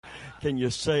Can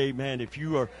you say, man, if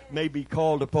you are maybe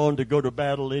called upon to go to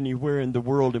battle anywhere in the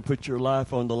world and put your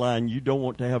life on the line, you don't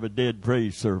want to have a dead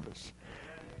praise service.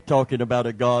 Talking about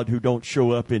a God who don't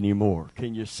show up anymore.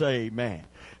 Can you say, man?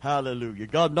 Hallelujah.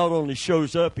 God not only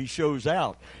shows up, He shows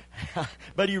out.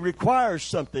 But He requires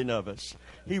something of us.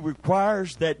 He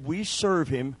requires that we serve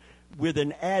Him with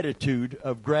an attitude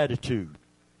of gratitude.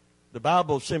 The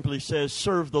Bible simply says,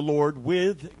 serve the Lord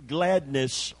with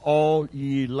gladness, all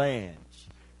ye lands.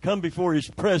 Come before His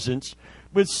presence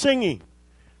with singing.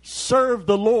 Serve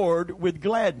the Lord with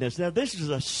gladness. Now, this is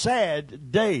a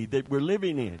sad day that we're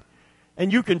living in.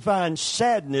 And you can find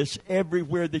sadness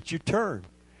everywhere that you turn.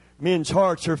 Men's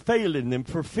hearts are failing them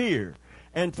for fear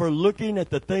and for looking at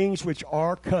the things which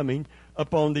are coming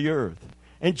upon the earth.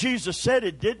 And Jesus said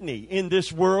it, didn't He? In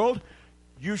this world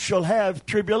you shall have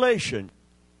tribulation,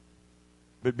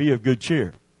 but be of good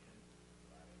cheer.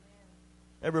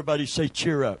 Everybody say,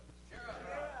 cheer up.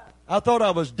 I thought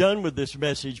I was done with this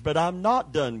message, but I'm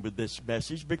not done with this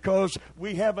message because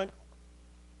we haven't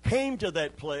came to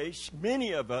that place,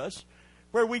 many of us,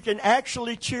 where we can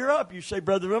actually cheer up. You say,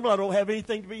 Brother Rimble, I don't have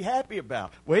anything to be happy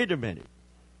about. Wait a minute.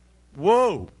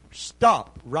 Whoa,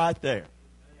 stop right there.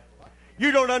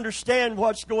 You don't understand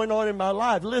what's going on in my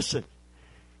life. Listen,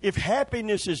 if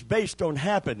happiness is based on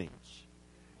happenings,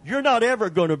 you're not ever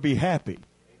going to be happy.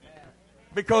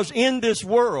 Because in this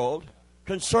world,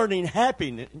 concerning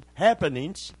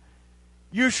happenings,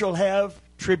 you shall have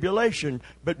tribulation,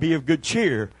 but be of good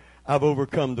cheer. I've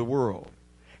overcome the world.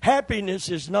 Happiness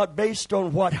is not based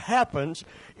on what happens.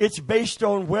 It's based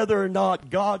on whether or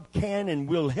not God can and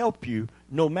will help you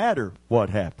no matter what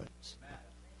happens.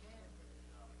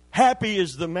 Happy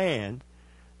is the man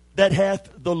that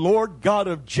hath the Lord God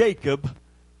of Jacob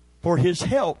for his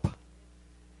help.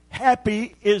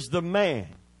 Happy is the man.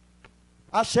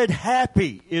 I said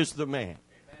happy is the man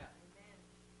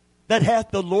that hath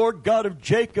the Lord God of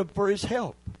Jacob for his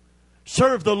help.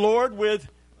 Serve the Lord with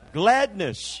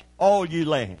gladness, all ye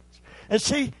lands. And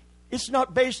see, it's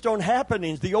not based on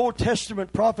happenings. The Old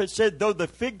Testament prophet said, though the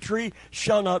fig tree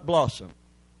shall not blossom,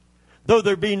 though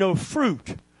there be no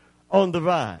fruit on the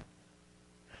vine,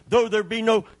 though there be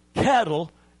no cattle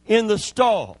in the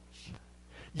stalls,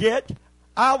 yet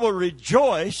I will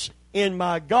rejoice in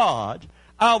my God.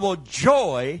 I will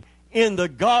joy in the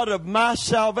God of my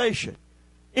salvation.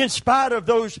 In spite of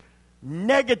those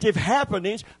negative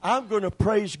happenings, I'm going to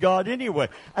praise God anyway.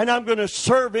 And I'm going to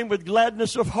serve Him with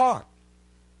gladness of heart.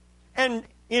 And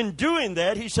in doing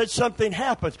that, He said something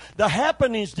happens. The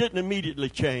happenings didn't immediately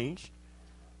change,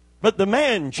 but the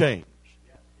man changed.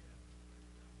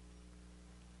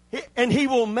 And He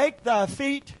will make thy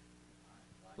feet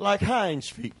like hinds'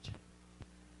 feet.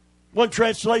 One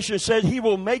translation said, He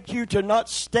will make you to not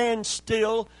stand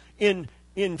still in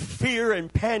fear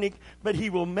and panic, but He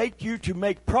will make you to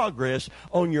make progress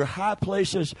on your high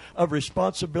places of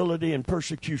responsibility and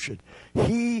persecution.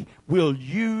 He will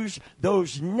use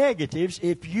those negatives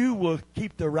if you will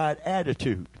keep the right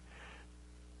attitude.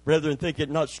 Brethren, think it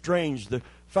not strange the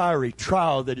fiery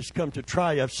trial that has come to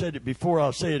try you. I've said it before,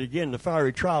 I'll say it again. The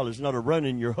fiery trial is not a run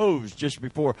in your hose just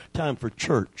before time for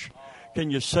church.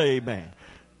 Can you say amen?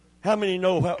 How many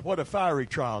know what a fiery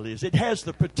trial is? It has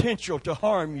the potential to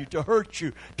harm you, to hurt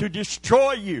you, to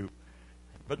destroy you.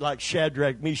 But like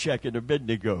Shadrach, Meshach, and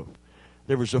Abednego,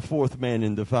 there was a fourth man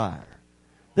in the fire.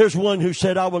 There's one who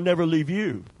said, I will never leave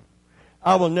you.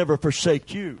 I will never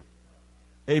forsake you.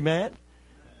 Amen?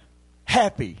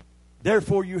 Happy.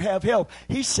 Therefore you have help.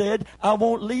 He said, I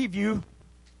won't leave you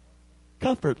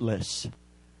comfortless.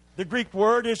 The Greek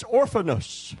word is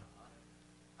orphanos.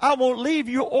 I won't leave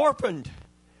you orphaned.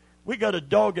 We got a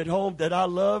dog at home that I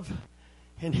love,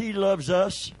 and he loves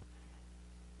us.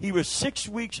 He was 6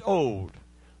 weeks old,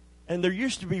 and there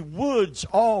used to be woods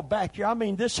all back here. I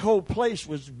mean, this whole place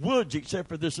was woods except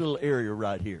for this little area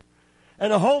right here.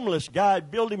 And a homeless guy had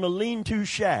built him a lean-to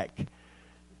shack.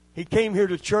 He came here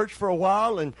to church for a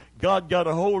while, and God got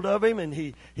a hold of him, and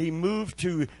he moved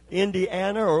to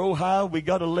Indiana or Ohio. We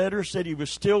got a letter, said he was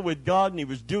still with God, and he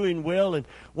was doing well. And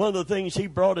one of the things he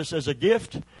brought us as a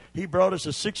gift, he brought us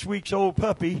a 6 weeks old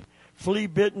puppy,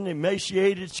 flea-bitten,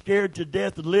 emaciated, scared to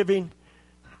death, living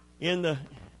in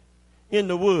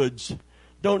the woods.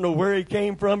 Don't know where he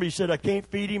came from. He said, I can't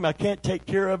feed him. I can't take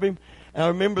care of him. And I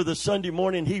remember the Sunday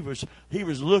morning he was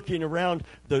looking around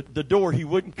the door. He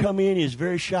wouldn't come in. He was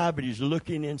very shy, but he was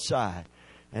looking inside.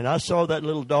 And I saw that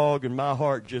little dog, and my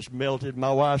heart just melted.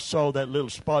 My wife saw that little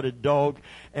spotted dog,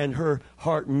 and her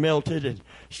heart melted. And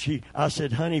I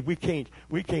said, honey, we can't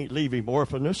leave him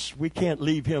orphanous. We can't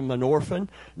leave him an orphan.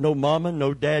 No mama,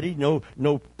 no daddy,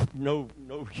 no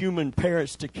human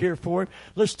parents to care for him.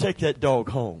 Let's take that dog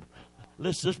home.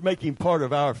 let's just make him part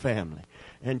of our family.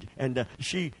 And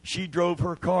she drove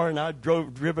her car, and I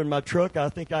driven my truck. I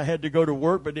think I had to go to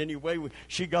work, but anyway,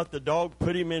 she got the dog,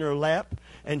 put him in her lap,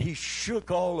 and he shook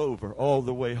all over all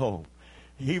the way home.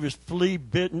 He was flea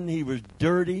bitten. He was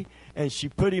dirty, and she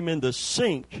put him in the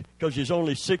sink because he's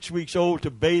only 6 weeks old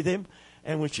to bathe him.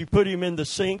 And when she put him in the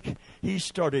sink, he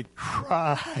started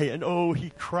crying. Oh, he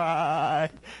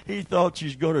cried. He thought she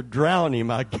was going to drown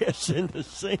him, I guess, in the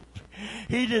sink.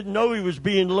 He didn't know he was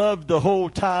being loved the whole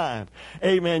time.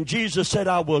 Amen. Jesus said,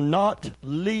 I will not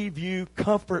leave you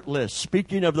comfortless.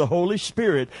 Speaking of the Holy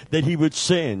Spirit that he would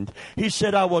send. He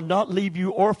said, I will not leave you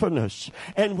orphanless.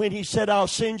 And when he said, I'll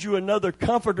send you another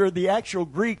comforter, the actual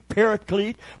Greek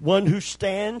paraclete, one who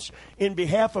stands in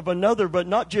behalf of another, but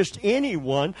not just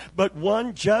anyone, but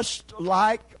one just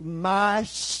like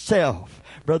myself.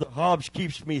 Brother Hobbs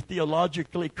keeps me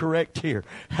theologically correct here.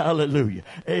 Hallelujah.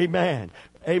 Amen.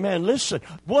 Amen. Listen,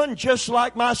 one just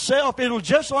like myself. It'll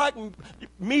just like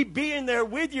me being there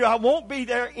with you. I won't be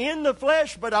there in the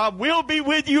flesh, but I will be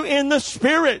with you in the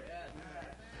spirit.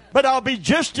 But I'll be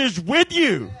just as with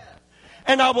you.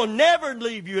 And I will never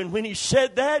leave you. And when he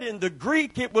said that in the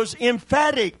Greek, it was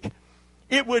emphatic.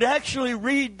 It would actually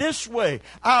read this way.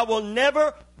 I will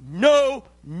never, no,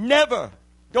 never.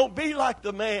 Don't be like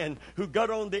the man who got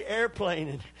on the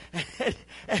airplane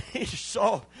and he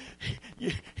saw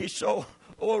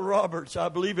Oral Roberts, I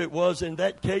believe it was, in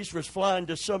that case, was flying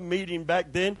to some meeting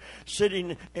back then,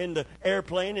 sitting in the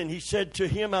airplane, and he said to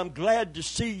him, I'm glad to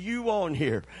see you on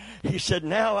here. He said,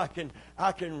 now I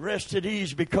can rest at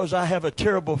ease because I have a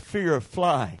terrible fear of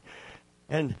flying.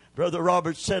 And Brother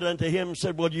Roberts said unto him,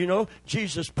 said, well, you know,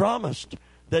 Jesus promised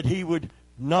that he would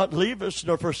not leave us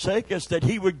nor forsake us, that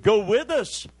he would go with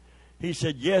us. He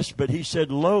said, yes, but he said,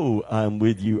 lo, I'm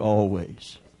with you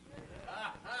always.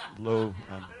 Lo,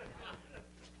 I'm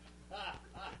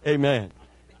Amen.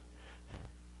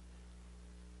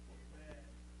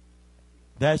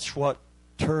 That's what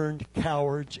turned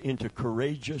cowards into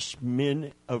courageous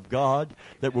men of God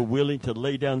that were willing to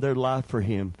lay down their life for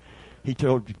him. He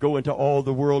told, go into all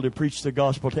the world and preach the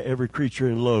gospel to every creature,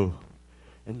 and lo,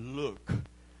 and look,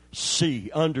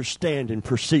 see, understand, and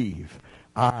perceive,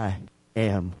 I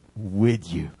am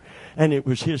with you. And it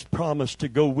was his promise to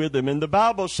go with them. And the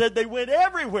Bible said they went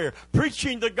everywhere,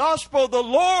 preaching the gospel of the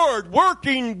Lord,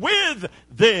 working with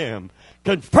them,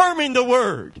 confirming the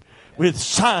word with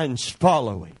signs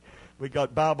following. We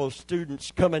got Bible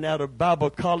students coming out of Bible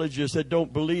colleges that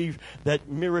don't believe that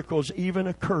miracles even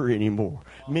occur anymore.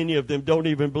 Many of them don't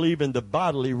even believe in the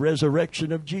bodily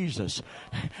resurrection of Jesus.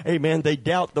 Amen. They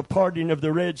doubt the parting of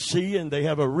the Red Sea, and they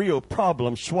have a real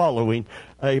problem swallowing,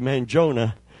 amen,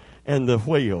 Jonah and the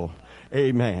whale.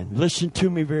 Amen. Listen to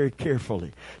me very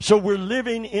carefully. So we're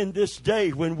living in this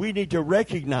day when we need to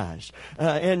recognize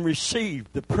and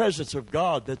receive the presence of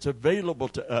God that's available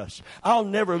to us. I'll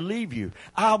never leave you.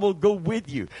 I will go with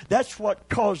you. That's what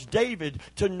caused David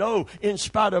to know, in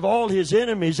spite of all his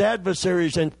enemies,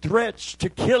 adversaries, and threats to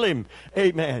kill him.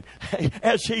 Amen.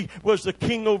 As he was the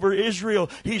king over Israel,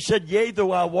 he said, yea,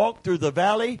 though I walk through the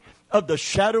valley of the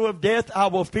shadow of death, I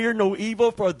will fear no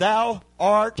evil, for thou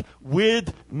art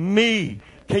with me.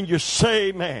 Can you say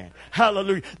amen?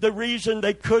 Hallelujah. The reason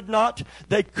they could not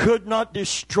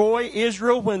destroy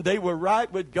Israel when they were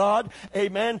right with God,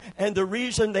 amen, and the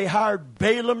reason they hired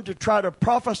Balaam to try to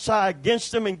prophesy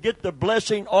against them and get the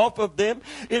blessing off of them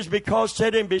is because,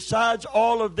 said, and besides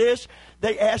all of this,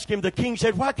 they asked him, the king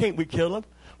said, why can't we kill them?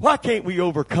 Why can't we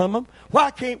overcome them? Why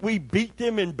can't we beat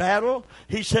them in battle?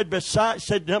 He said,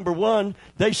 number one,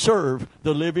 they serve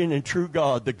the living and true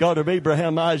God, the God of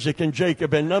Abraham, Isaac, and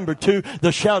Jacob. And number two,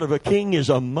 the shout of a king is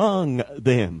among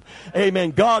them. Amen.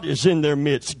 God is in their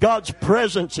midst. God's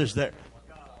presence is there.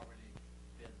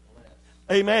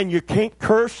 Amen. You can't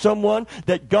curse someone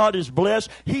that God is blessed.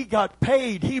 He got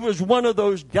paid. He was one of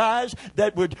those guys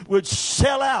that would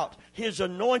sell out his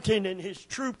anointing and his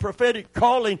true prophetic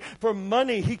calling for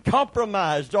money. He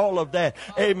compromised all of that.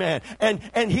 Amen.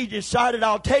 And he decided,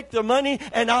 I'll take the money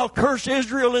and I'll curse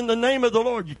Israel in the name of the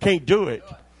Lord. You can't do it.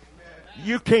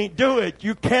 You can't do it.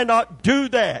 You cannot do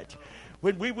that.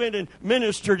 When we went and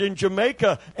ministered in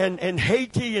Jamaica and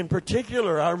Haiti in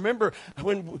particular, I remember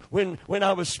when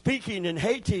I was speaking in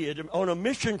Haiti on a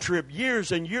mission trip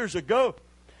years and years ago,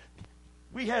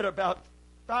 we had about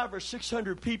 500 or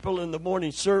 600 people in the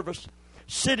morning service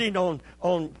sitting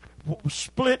on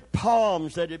split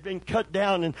palms that had been cut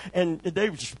down, and they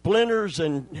were splinters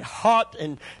and hot,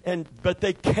 but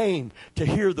they came to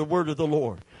hear the word of the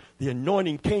Lord. The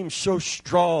anointing came so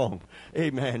strong.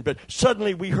 Amen. But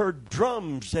suddenly we heard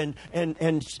drums, and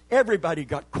everybody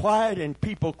got quiet, and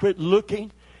people quit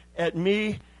looking at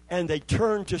me and they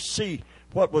turned to see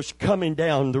what was coming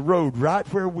down the road right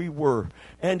where we were.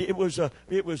 And it was a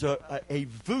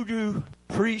voodoo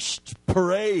priest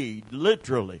parade,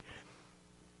 literally.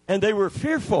 And they were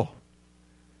fearful.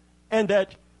 And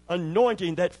that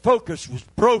anointing, that focus was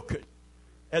broken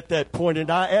at that point.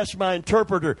 And I asked my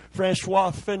interpreter,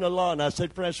 Francois Fenelon, I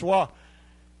said, Francois,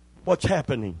 what's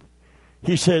happening?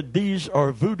 He said, these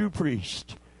are voodoo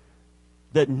priests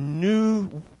that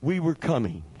knew we were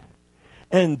coming.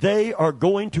 And they are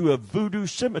going to a voodoo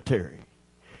cemetery.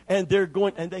 And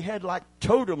they had like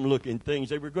totem looking things.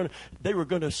 They were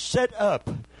going to set up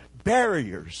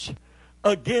barriers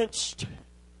against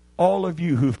all of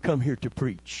you who've come here to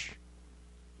preach.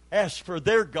 Ask for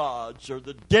their gods or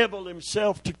the devil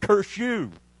himself to curse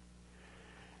you.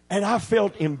 And I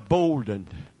felt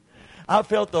emboldened. I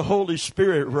felt the Holy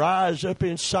Spirit rise up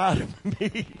inside of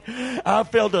me. I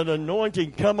felt an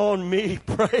anointing come on me.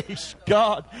 Praise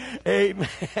God.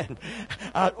 Amen.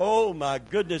 Oh my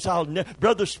goodness.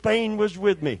 Brother Spain was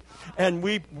with me. And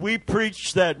we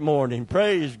preached that morning.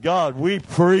 Praise God. We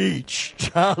preached.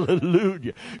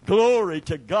 Hallelujah. Glory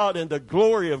to God. And the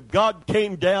glory of God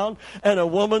came down. And a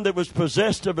woman that was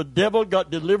possessed of a devil got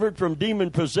delivered from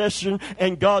demon possession.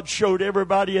 And God showed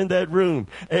everybody in that room,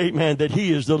 amen, that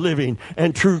He is the living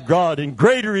and true God, and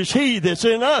greater is He that's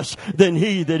in us than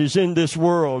he that is in this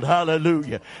world.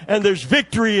 Hallelujah. And there's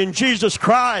victory in Jesus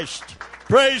Christ.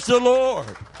 Praise the Lord.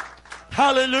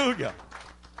 Hallelujah.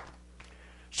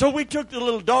 So we took the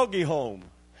little doggy home,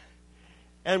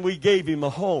 and we gave him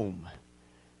a home,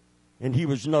 and he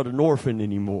was not an orphan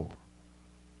anymore.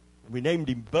 We named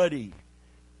him Buddy,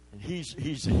 and he's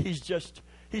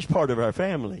part of our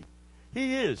family.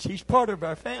 He is. He's part of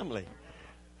our family.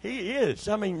 He is.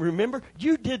 I mean, remember,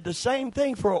 you did the same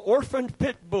thing for an orphaned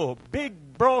pit bull.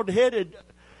 Big, broad-headed.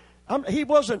 He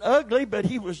wasn't ugly, but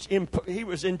he was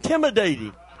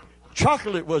intimidating.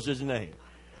 Chocolate was his name.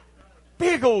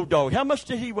 Big old dog. How much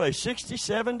did he weigh? 60,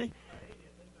 70?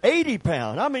 80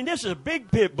 pounds. I mean, this is a big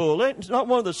pit bull. It's not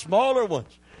one of the smaller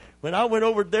ones. When I went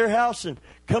over to their house and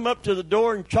come up to the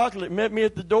door and Chocolate met me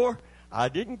at the door, I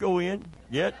didn't go in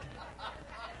yet.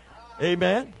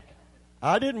 Amen.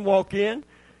 I didn't walk in.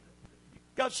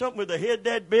 Got something with a head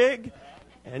that big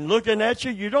and looking at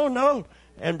you, you don't know.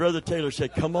 And Brother Taylor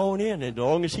said, come on in. And as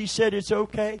long as he said it's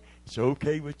okay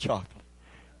with Chocolate.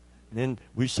 And then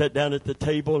we sat down at the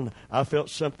table, and I felt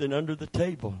something under the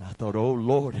table. And I thought, oh,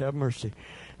 Lord, have mercy.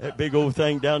 That big old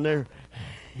thing down there,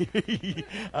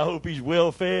 I hope he's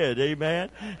well fed.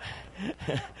 Amen.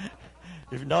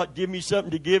 If not, give me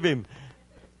something to give him.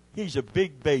 He's a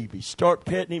big baby. Start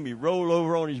petting him, he roll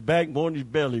over on his back and want his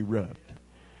belly rubbed.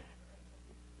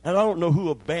 And I don't know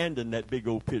who abandoned that big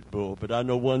old pit bull, but I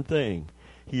know one thing.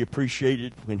 He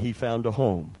appreciated when he found a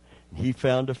home. He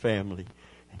found a family.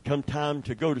 And come time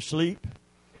to go to sleep,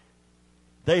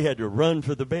 they had to run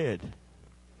for the bed.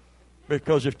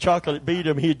 Because if Chocolate beat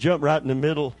him, he'd jump right in the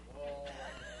middle.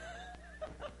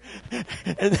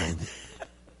 And then,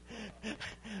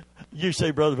 you say,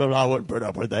 Brother, but I wouldn't put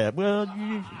up with that. Well,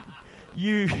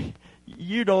 you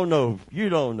don't know. You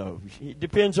don't know. It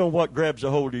depends on what grabs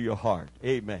a hold of your heart.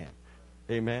 Amen.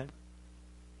 Amen.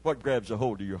 What grabs a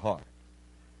hold of your heart?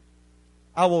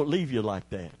 I won't leave you like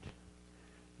that.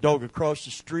 Dog across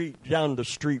the street, down the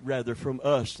street rather, from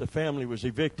us. The family was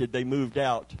evicted. They moved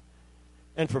out.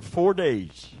 And for 4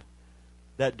 days,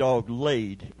 that dog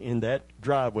laid in that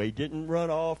driveway. Didn't run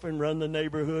off and run the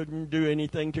neighborhood and do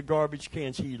anything to garbage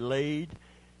cans. He laid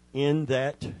in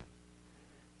that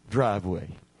driveway,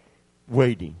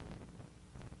 waiting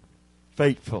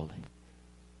faithfully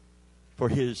for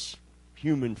his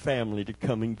human family to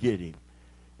come and get him.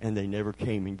 And they never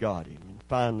came and got him. And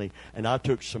finally, and I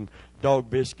took some dog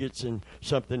biscuits and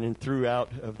something and threw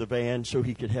out of the van so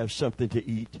he could have something to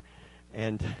eat.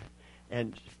 And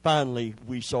finally,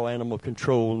 we saw animal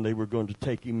control, and they were going to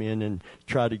take him in and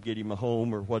try to get him a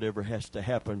home or whatever has to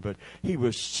happen. But he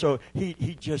was so,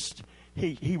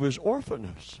 he was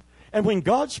orphanous. And when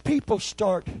God's people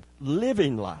start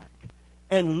living like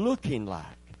and looking like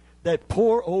that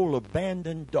poor old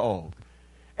abandoned dog,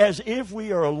 as if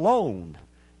we are alone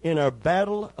in our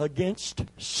battle against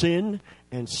sin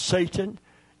and Satan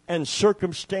and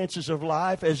circumstances of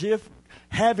life, as if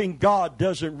having God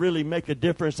doesn't really make a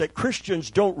difference, that Christians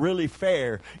don't really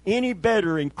fare any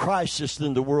better in crisis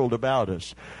than the world about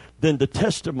us, then the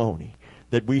testimony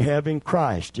that we have in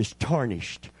Christ is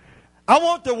tarnished. I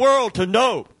want the world to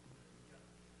know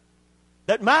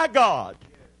that my God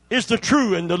is the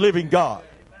true and the living God.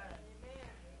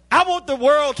 I want the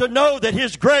world to know that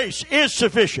His grace is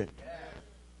sufficient.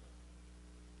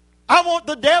 I want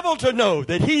the devil to know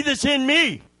that he that's in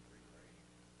me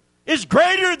is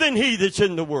greater than he that's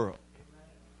in the world.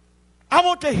 I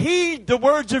want to heed the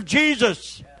words of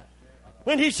Jesus.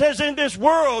 When he says in this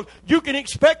world, you can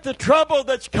expect the trouble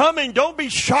that's coming. Don't be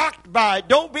shocked by it.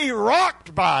 Don't be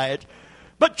rocked by it.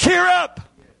 But cheer up.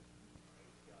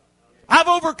 I've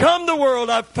overcome the world.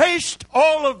 I've faced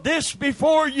all of this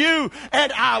before you,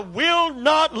 and I will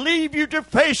not leave you to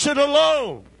face it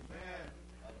alone.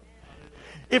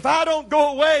 If I don't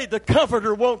go away, the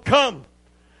Comforter won't come.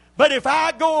 But if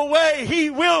I go away, he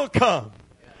will come.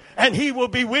 And he will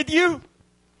be with you.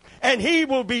 And he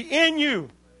will be in you.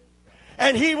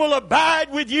 And he will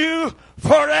abide with you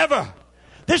forever.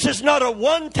 This is not a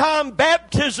one-time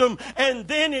baptism and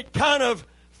then it kind of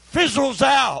fizzles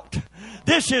out.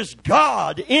 This is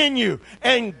God in you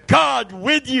and God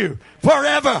with you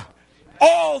forever,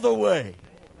 all the way,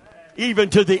 even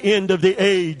to the end of the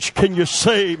age. Can you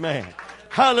say amen?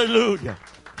 Hallelujah,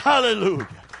 hallelujah,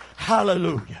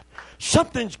 hallelujah.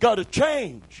 Something's got to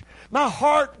change. My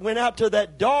heart went out to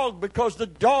that dog because the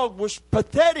dog was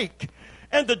pathetic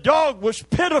and the dog was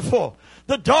pitiful.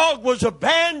 The dog was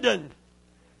abandoned.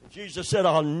 Jesus said,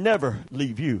 I'll never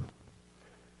leave you.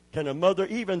 Can a mother,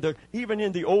 even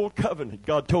in the old covenant,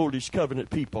 God told his covenant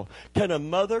people, can a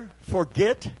mother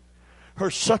forget her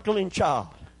suckling child?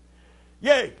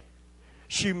 Yea,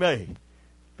 she may.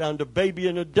 Found a baby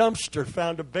in a dumpster,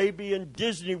 found a baby in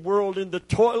Disney World in the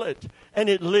toilet, and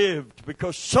it lived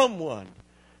because someone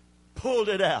pulled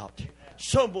it out.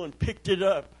 Someone picked it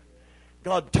up.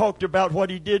 God talked about what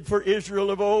he did for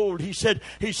Israel of old. He said,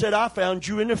 I found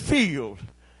you in a field.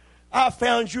 I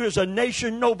found you as a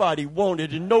nation nobody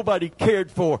wanted and nobody cared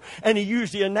for. And he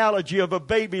used the analogy of a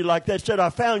baby like that. Said, I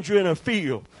found you in a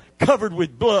field covered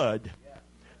with blood.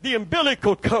 The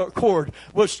umbilical cord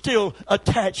was still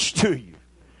attached to you.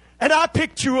 And I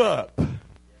picked you up.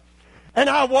 And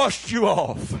I washed you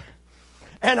off.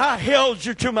 And I held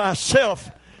you to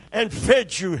myself and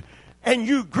fed you. And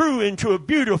you grew into a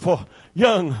beautiful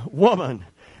young woman.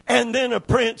 And then a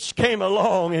prince came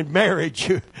along and married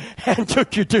you and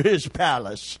took you to his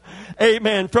palace.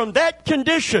 Amen. From that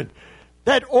condition,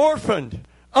 that orphaned,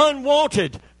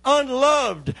 unwanted,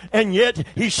 unloved, and yet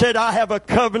he said, I have a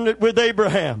covenant with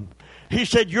Abraham. He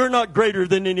said, you're not greater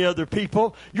than any other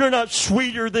people. You're not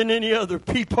sweeter than any other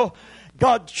people.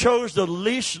 God chose the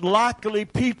least likely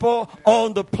people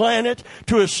on the planet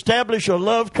to establish a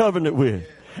love covenant with.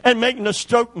 And make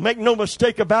no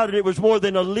mistake about it, it was more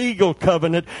than a legal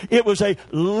covenant. It was a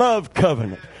love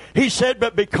covenant. He said,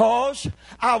 but because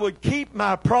I would keep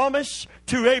my promise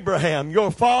to Abraham,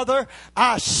 your father,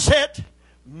 I set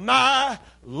my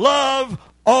love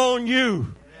on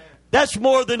you. That's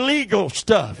more than legal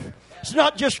stuff. It's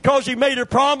not just because he made a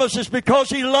promise, it's because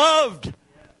he loved.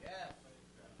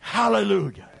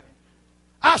 Hallelujah.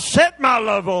 I set my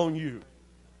love on you.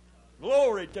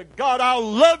 Glory to God. I'll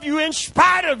love you in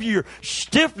spite of your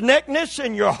stiff-neckedness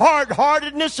and your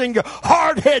hard-heartedness and your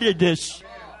hard-headedness.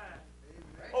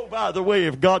 Oh, by the way,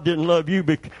 if God didn't love you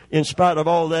in spite of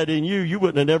all that in you, you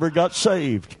wouldn't have never got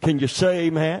saved. Can you say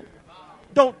amen?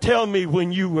 Don't tell me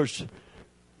when you were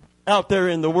out there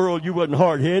in the world you wasn't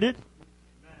hard-headed.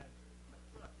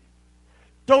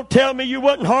 Don't tell me you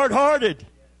wasn't hard-hearted.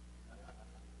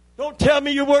 Don't tell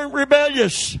me you weren't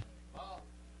rebellious.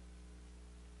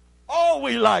 All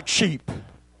we like sheep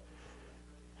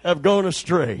have gone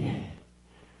astray.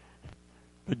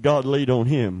 But God laid on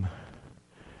him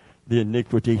the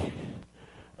iniquity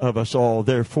of us all.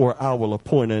 Therefore, I will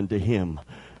appoint unto him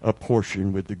a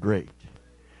portion with the great.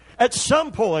 At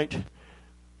some point,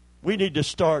 we need to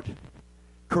start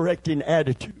correcting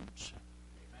attitudes.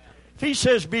 If he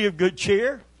says be of good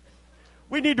cheer,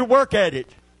 we need to work at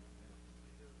it.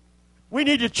 We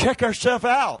need to check ourselves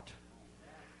out.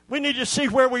 We need to see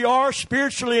where we are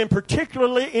spiritually and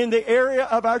particularly in the area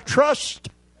of our trust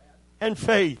and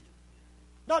faith.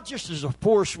 Not just as a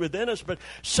force within us, but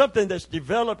something that's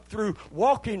developed through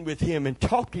walking with him and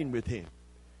talking with him.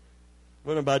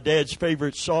 One of my dad's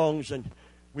favorite songs, and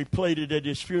we played it at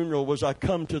his funeral, was I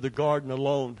Come to the Garden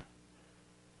Alone.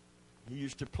 He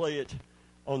used to play it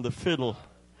on the fiddle.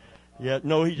 Yeah,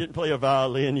 no, he didn't play a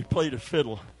violin. He played a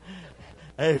fiddle.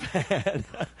 Amen.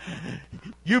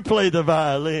 You play the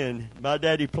violin. My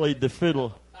daddy played the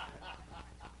fiddle.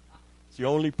 It's the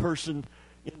only person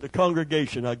in the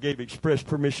congregation I gave express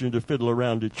permission to fiddle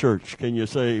around at church. Can you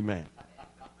say amen?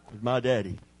 My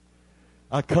daddy.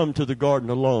 I come to the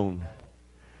garden alone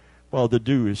while the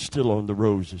dew is still on the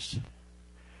roses.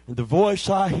 And the voice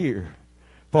I hear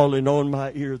falling on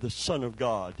my ear, the Son of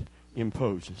God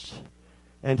imposes.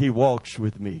 And he walks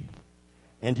with me.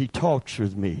 And he talks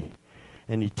with me.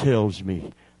 And he tells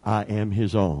me I am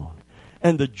his own.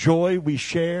 And the joy we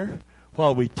share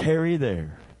while we tarry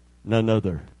there, none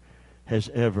other has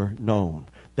ever known.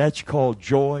 That's called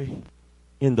joy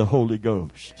in the Holy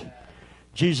Ghost.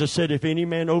 Jesus said, if any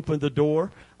man open the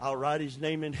door, I'll write his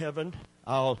name in heaven.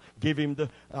 I'll give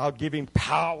him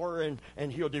power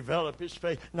and he'll develop his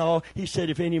faith. No, he said,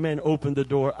 if any man open the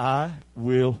door, I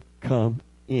will come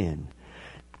in.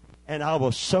 And I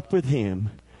will sup with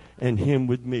him and him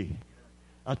with me.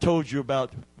 I told you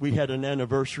about, we had an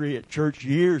anniversary at church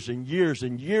years and years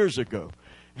and years ago.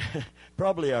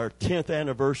 Probably our 10th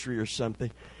anniversary or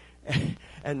something.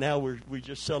 And now we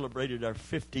just celebrated our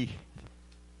 53rd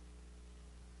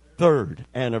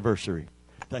anniversary.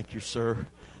 Thank you, sir.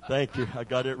 Thank you. I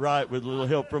got it right with a little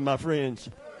help from my friends.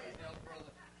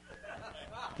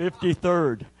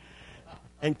 53rd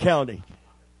and counting.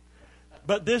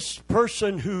 But this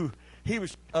person he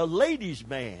was a ladies'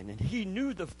 man, and he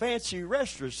knew the fancy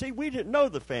restaurants. See, we didn't know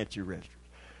the fancy restaurants.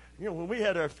 You know, when we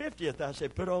had our 50th, I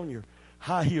said, put on your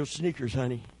high-heel sneakers,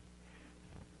 honey.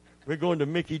 We're going to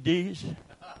Mickey D's.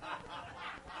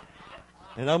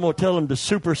 And I'm going to tell them to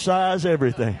supersize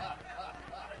everything.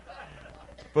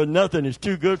 But nothing is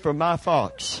too good for my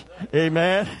fox.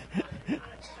 Amen.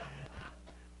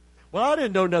 Well, I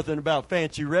didn't know nothing about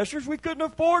fancy restaurants. We couldn't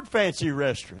afford fancy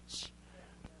restaurants.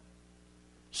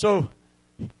 So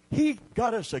he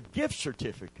got us a gift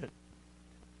certificate.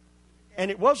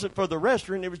 And it wasn't for the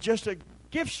restaurant. It was just a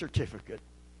gift certificate,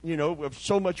 you know, of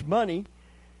so much money.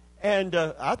 And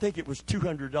I think it was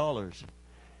 $200.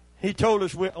 He told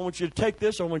us, I want you to take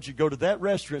this. I want you to go to that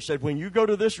restaurant. Said, when you go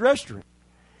to this restaurant,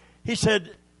 he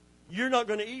said, you're not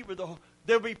going to eat with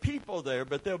there'll be people there,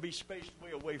 but they'll be spaced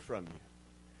way away from you.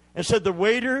 And said, the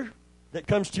waiter that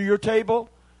comes to your table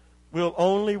will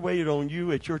only wait on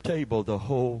you at your table the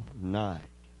whole night.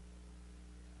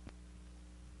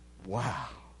 Wow.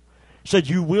 Said,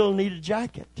 you will need a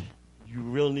jacket. You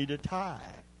will need a tie.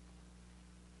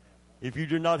 If you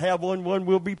do not have one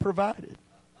will be provided.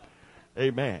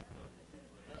 Amen.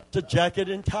 It's a jacket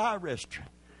and tie restaurant.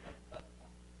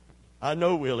 I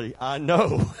know, Willie. I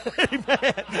know.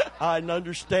 Amen. I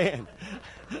understand.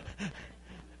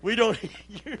 We don't,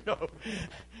 you know.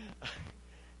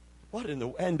 What in the,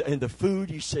 and the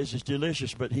food, he says, is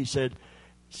delicious. But he said,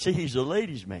 see, he's a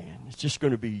ladies' man. It's just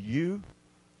going to be you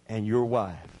and your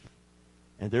wife.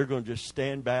 And they're going to just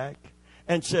stand back.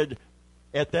 And said,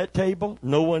 at that table,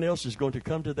 no one else is going to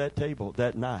come to that table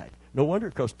that night. No wonder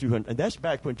it cost $200. And that's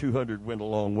back when $200 went a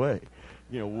long way.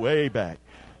 You know, way back.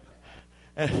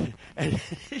 And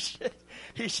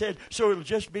he said, so it'll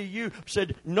just be you.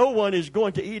 Said, no one is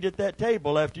going to eat at that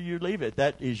table after you leave it.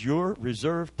 That is your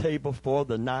reserved table for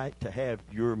the night to have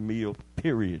your meal,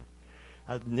 period.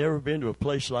 I've never been to a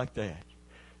place like that.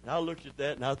 And I looked at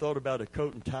that and I thought about a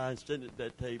coat and tie and sitting at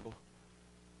that table.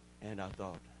 And I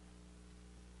thought,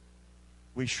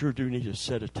 we sure do need a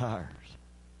set of tires.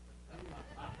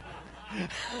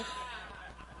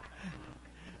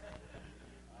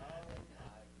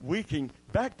 We can,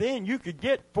 back then you could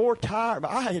get 4 tires.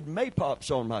 I had Maypops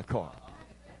on my car.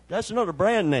 That's another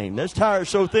brand name. Those tires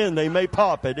so thin they may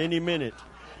pop at any minute.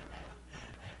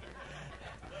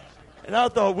 And I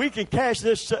thought, we can cash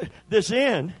this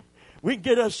in. We can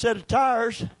get us a set of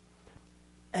tires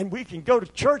and we can go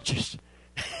to churches.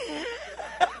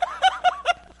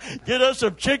 Get us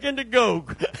some chicken to go.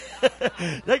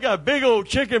 They got big old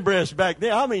chicken breasts back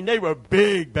then. I mean, they were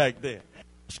big back then.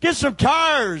 Let's get some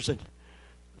tires and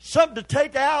something to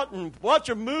take out and watch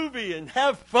a movie and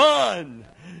have fun.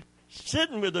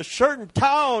 Sitting with a shirt and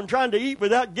tie on trying to eat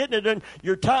without getting it in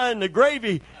your tie and the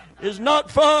gravy is not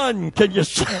fun, can you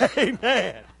say,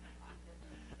 man?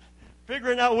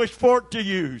 Figuring out which fork to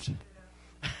use.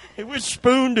 Which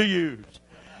spoon to use.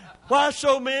 Why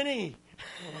so many?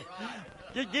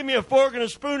 Just give me a fork and a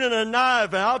spoon and a knife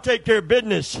and I'll take care of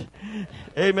business.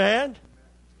 Amen?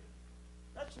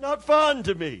 That's not fun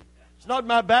to me. It's not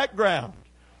my background.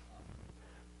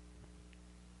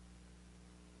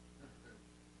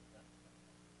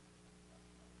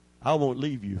 I won't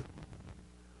leave you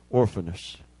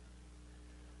orphaners.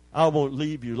 I won't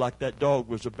leave you like that dog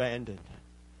was abandoned.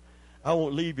 I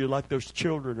won't leave you like those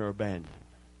children are abandoned.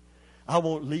 I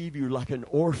won't leave you like an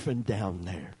orphan down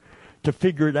there to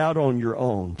figure it out on your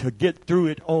own, to get through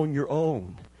it on your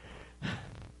own.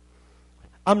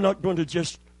 I'm not going to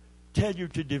just tell you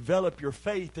to develop your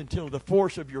faith until the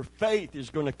force of your faith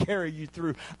is going to carry you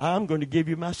through. I'm going to give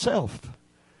you myself.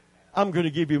 I'm going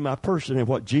to give you my person. And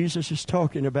what Jesus is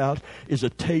talking about is a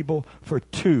table for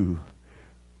two,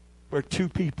 where 2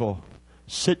 people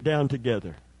sit down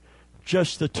together,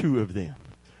 just the 2 of them,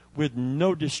 with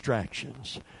no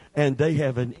distractions, and they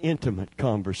have an intimate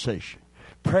conversation.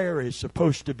 Prayer is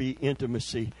supposed to be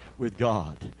intimacy with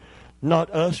God.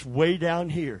 Not us way down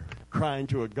here crying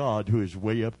to a God who is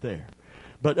way up there,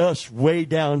 but us way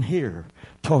down here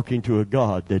talking to a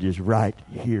God that is right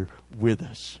here with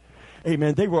us.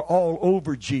 Amen. They were all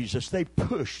over Jesus. They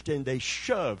pushed and they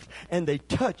shoved and they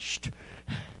touched.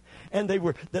 And they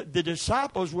were the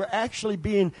disciples were actually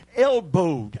being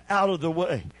elbowed out of the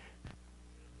way.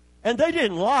 And they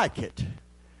didn't like it.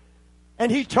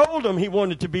 And he told them he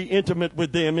wanted to be intimate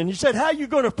with them. And he said, how are you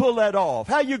going to pull that off?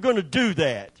 How are you going to do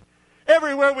that?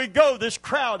 Everywhere we go, this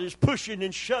crowd is pushing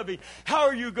and shoving. How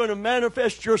are you going to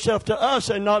manifest yourself to us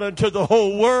and not unto the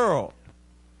whole world?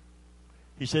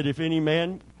 He said, if any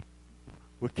man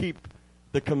will keep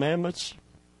the commandments,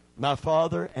 my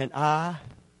Father and I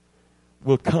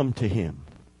will come to him,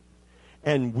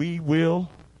 and we will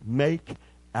make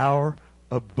our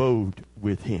abode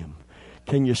with him.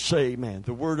 Can you say, man,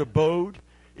 the word abode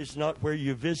is not where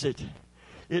you visit.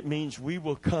 It means we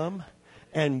will come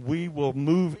and we will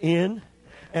move in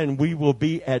and we will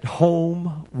be at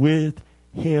home with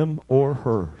him or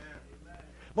her.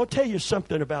 I'm going to tell you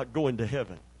something about going to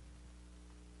heaven.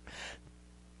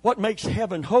 What makes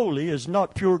heaven holy is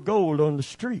not pure gold on the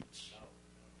streets.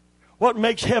 What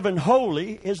makes heaven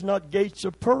holy is not gates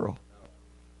of pearl.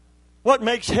 What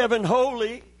makes heaven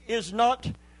holy is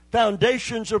not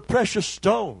foundations of precious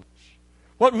stones.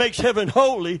 What makes heaven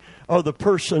holy are the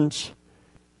persons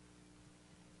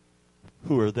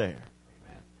who are there.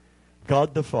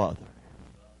 God the Father,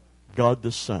 God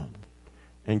the Son,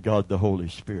 and God the Holy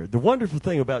Spirit. The wonderful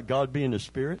thing about God being a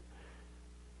Spirit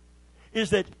is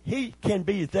that he can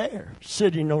be there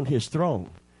sitting on his throne,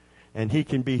 and he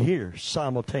can be here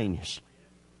simultaneously.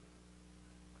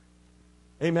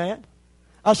 Amen?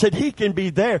 I said he can be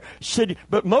there sitting,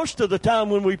 but most of the time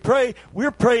when we pray,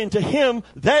 we're praying to him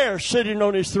there sitting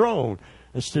on his throne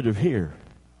instead of here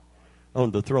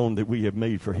on the throne that we have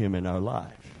made for him in our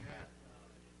life.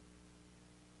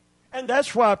 And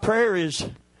that's why prayer is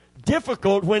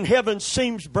difficult when heaven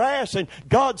seems brass and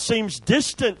God seems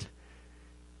distant.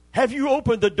 Have you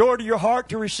opened the door to your heart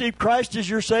to receive Christ as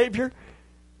your Savior?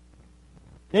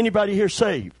 Anybody here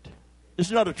saved? It's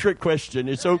not a trick question.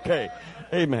 It's okay.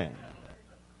 Amen.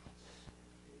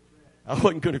 I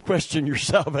wasn't going to question your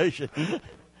salvation.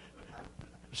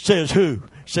 Says who?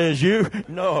 Says you?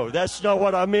 No, that's not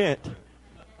what I meant.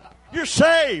 You're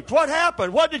saved. What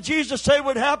happened? What did Jesus say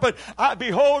would happen?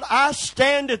 Behold, I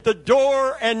stand at the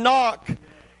door and knock.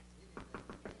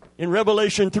 In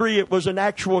Revelation 3, it was an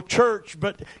actual church,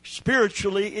 but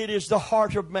spiritually, it is the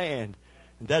heart of man.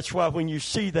 And that's why when you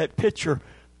see that picture,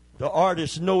 the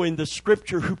artist knowing the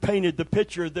scripture who painted the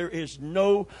picture, there is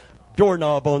no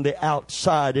doorknob on the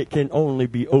outside. It can only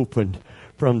be opened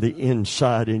from the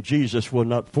inside. And Jesus will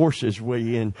not force his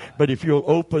way in. But if you'll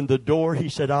open the door, he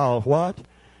said, I'll what?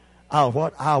 I'll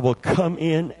what? I will come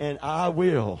in and I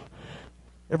will.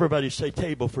 Everybody say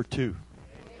table for two.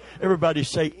 Everybody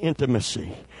say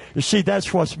intimacy. You see,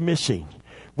 that's what's missing.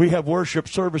 We have worship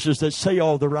services that say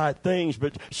all the right things,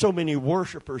 but so many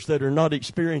worshipers that are not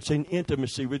experiencing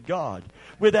intimacy with God.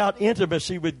 Without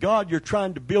intimacy with God, you're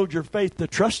trying to build your faith to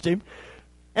trust him.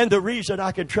 And the reason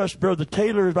I can trust Brother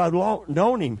Taylor is I've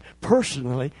known him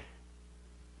personally,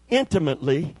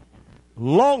 intimately,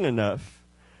 long enough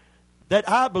that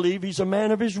I believe he's a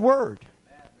man of his word.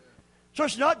 So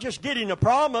it's not just getting a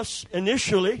promise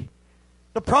initially.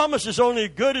 The promise is only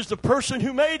as good as the person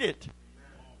who made it.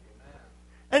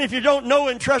 And if you don't know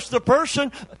and trust the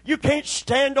person, you can't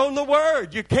stand on the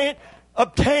word. You can't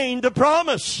obtain the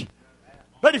promise.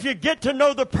 But if you get to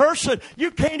know the person,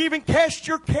 you can't even cast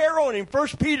your care on him.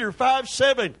 1 Peter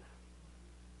 5:7.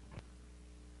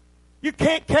 You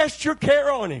can't cast your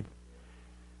care on him.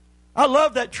 I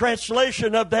love that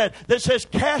translation of that says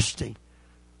casting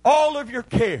all of your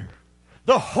care,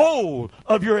 the whole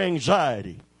of your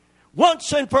anxiety,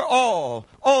 once and for all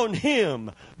on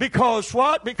him. Because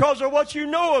what? Because of what you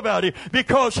know about him.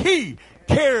 Because he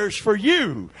cares for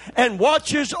you and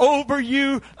watches over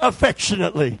you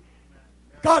affectionately.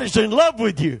 God is in love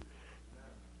with you.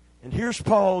 And here's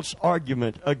Paul's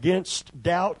argument against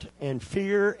doubt and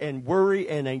fear and worry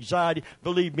and anxiety.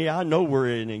 Believe me, I know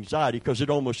worry and anxiety because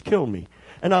it almost killed me.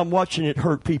 And I'm watching it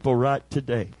hurt people right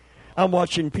today. I'm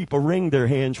watching people wring their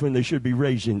hands when they should be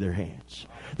raising their hands.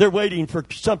 They're waiting for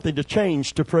something to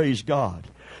change to praise God.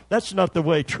 That's not the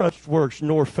way trust works,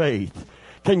 nor faith.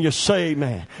 Can you say,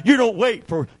 man? You don't wait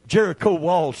for Jericho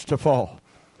walls to fall.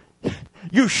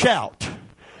 You shout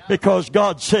because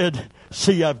God said,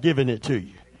 see, I've given it to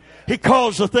you. He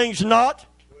calls the things not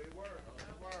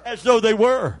as though they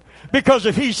were. Because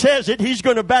if he says it, he's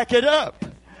going to back it up.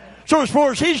 So as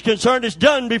far as he's concerned, it's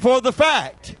done before the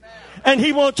fact. And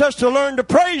he wants us to learn to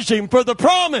praise him for the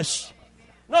promise.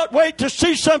 Not wait to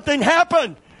see something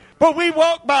happen. But we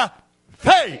walk by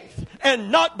faith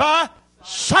and not by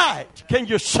sight. Can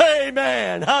you say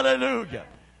amen? Hallelujah.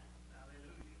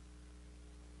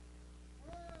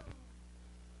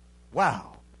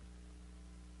 Wow.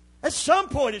 At some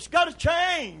point, it's got to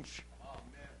change.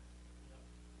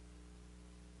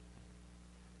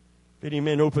 If any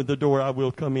man open the door, I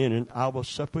will come in and I will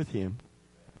sup with him.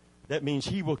 That means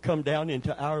he will come down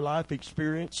into our life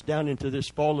experience, down into this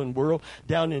fallen world,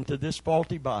 down into this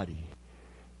faulty body,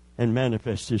 and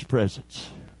manifest his presence.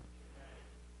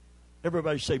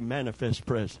 Everybody say manifest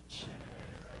presence.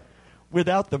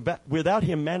 Without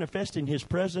him manifesting his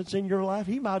presence in your life,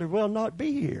 he might as well not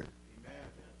be here.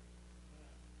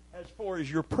 As far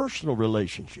as your personal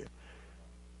relationship.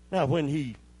 Now, when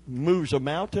he moves a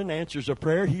mountain, answers a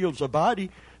prayer, heals a body,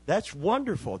 that's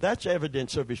wonderful. That's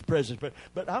evidence of his presence.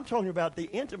 But I'm talking about the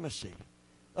intimacy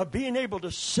of being able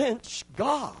to sense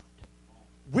God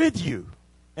with you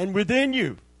and within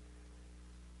you.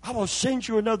 I will send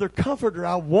you another comforter.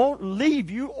 I won't leave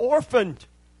you orphaned.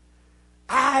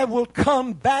 I will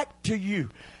come back to you.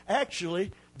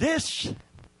 Actually, this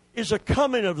is a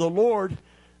coming of the Lord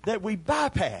that we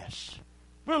bypass.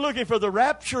 We're looking for the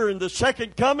rapture and the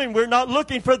second coming. We're not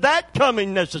looking for that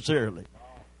coming necessarily.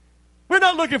 We're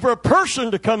not looking for a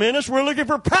person to come in us. We're looking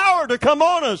for power to come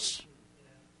on us.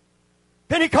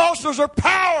 Pentecostals are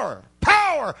power,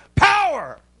 power,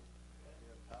 power.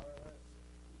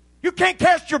 You can't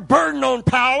cast your burden on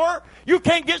power. You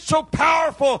can't get so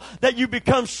powerful that you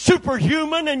become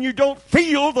superhuman and you don't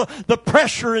feel the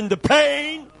pressure and the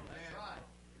pain.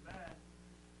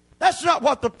 That's not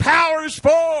what the power is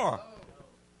for.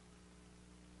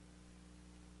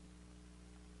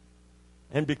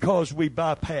 And because we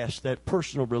bypassed that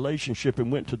personal relationship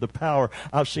and went to the power,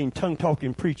 I've seen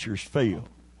tongue-talking preachers fail.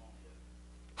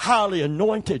 Highly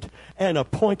anointed and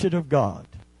appointed of God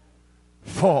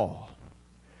fall.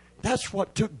 That's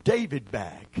what took David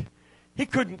back. He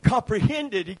couldn't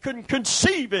comprehend it. He couldn't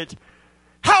conceive it.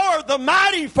 How are the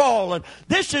mighty fallen?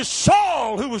 This is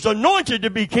Saul who was anointed to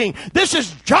be king. This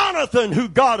is Jonathan who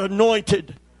God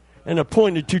anointed and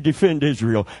appointed to defend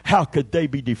Israel. How could they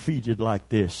be defeated like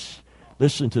this?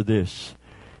 Listen to this.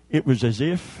 It was as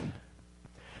if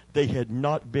they had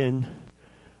not been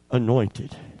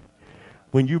anointed.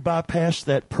 When you bypass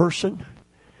that person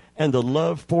and the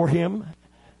love for him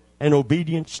and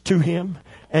obedience to him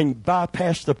and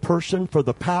bypass the person for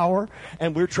the power,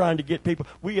 and we're trying to get people.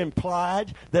 We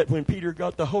implied that when Peter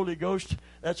got the Holy Ghost,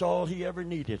 that's all he ever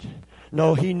needed.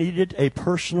 No, he needed a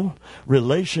personal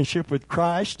relationship with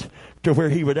Christ to where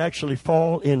he would actually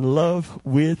fall in love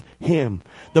with him.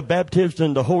 The baptism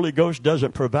in the Holy Ghost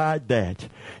doesn't provide that.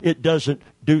 It doesn't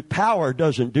do, power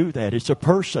doesn't do that. It's a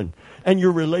person and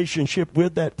your relationship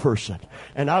with that person.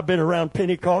 And I've been around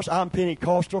Pentecost. I'm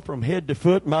Pentecostal from head to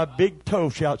foot. My big toe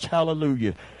shouts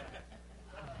hallelujah.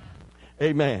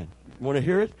 Amen. Want to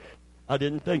hear it? I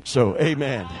didn't think so.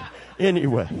 Amen.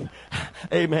 Anyway,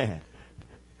 amen.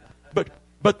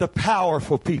 But the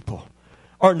powerful people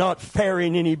are not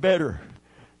faring any better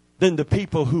than the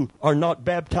people who are not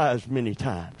baptized many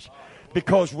times,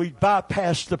 because we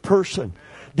bypass the person.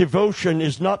 Devotion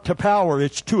is not to power,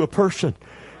 it's to a person.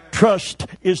 Trust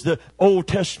is the Old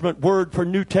Testament word for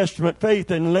New Testament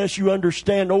faith. And unless you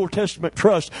understand Old Testament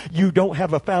trust, you don't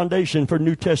have a foundation for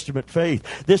New Testament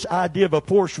faith. This idea of a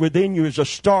force within you is a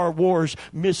Star Wars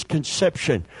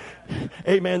misconception.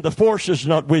 Amen. The force is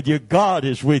not with you. God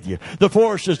is with you. The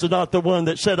force is not the one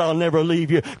that said, I'll never leave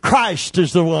you. Christ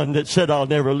is the one that said, I'll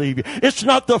never leave you. It's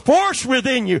not the force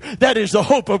within you that is the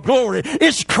hope of glory.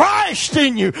 It's Christ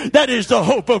in you that is the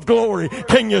hope of glory.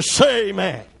 Can you say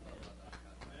amen?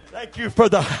 Thank you for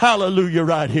the hallelujah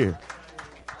right here.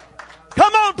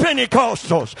 Come on,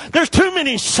 Pentecostals. There's too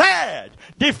many sad,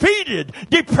 defeated,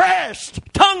 depressed,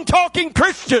 tongue-talking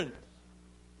Christians.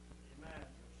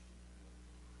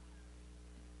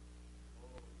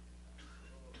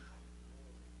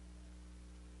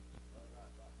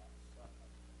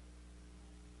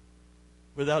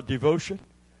 Without devotion,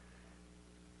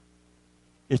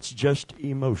 it's just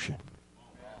emotion.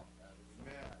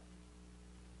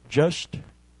 Just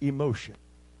emotion.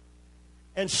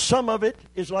 And some of it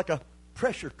is like a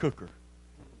pressure cooker.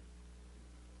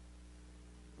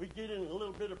 We get in a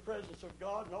little bit of presence of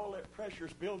God and all that pressure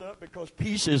is built up because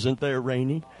peace isn't there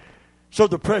reigning. So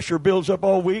the pressure builds up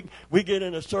all week. We get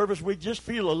in a service, we just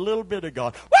feel a little bit of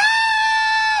God.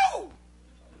 Woo!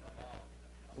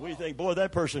 We think, boy,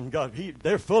 that person, God,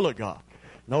 they're full of God.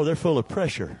 No, they're full of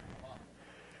pressure.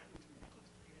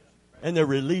 And they're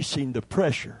releasing the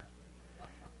pressure.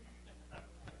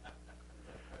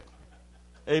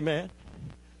 Amen.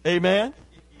 Amen.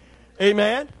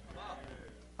 Amen.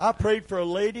 I prayed for a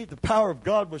lady. The power of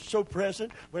God was so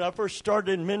present. When I first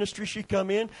started in ministry, she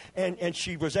come in and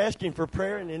she was asking for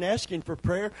prayer. And in asking for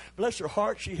prayer, bless her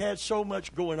heart, she had so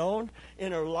much going on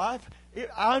in her life.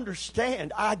 I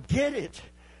understand. I get it.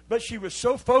 But she was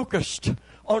so focused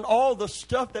on all the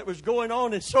stuff that was going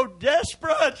on and so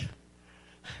desperate.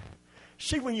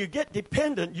 See, when you get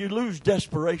dependent, you lose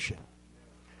desperation.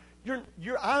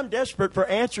 I'm desperate for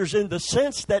answers in the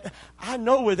sense that I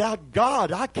know without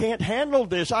God, I can't handle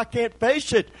this. I can't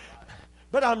face it.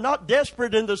 But I'm not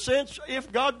desperate in the sense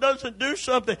if God doesn't do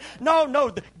something.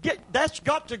 No, that's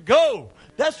got to go.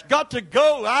 That's got to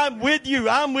go. I'm with you.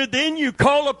 I'm within you.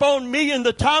 Call upon me in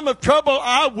the time of trouble.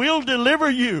 I will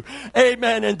deliver you.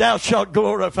 Amen. And thou shalt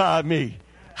glorify me.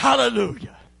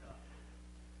 Hallelujah.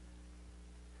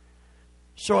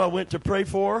 So I went to pray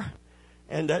for her,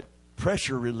 and that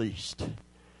pressure released.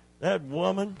 That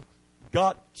woman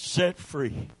got set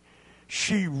free.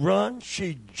 She run,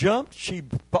 she jumped, she's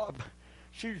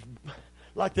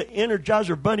like the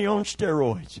Energizer Bunny on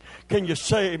steroids. Can you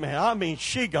say, man? I mean,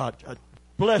 she got a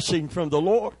blessing from the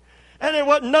Lord. And it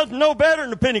wasn't nothing no better than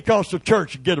the Pentecostal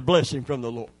church to get a blessing from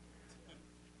the Lord.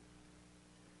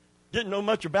 Didn't know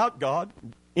much about God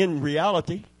in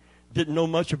reality. Didn't know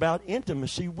much about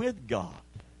intimacy with God.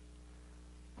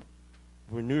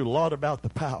 We knew a lot about the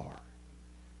power.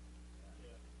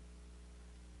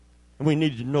 And we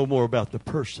needed to know more about the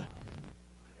person.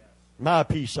 My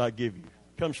peace I give you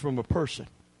comes from a person.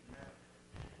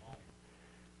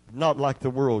 Not like the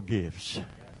world gives.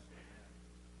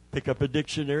 Pick up a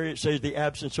dictionary. It says the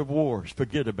absence of wars.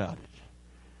 Forget about it.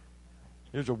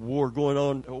 There's a war going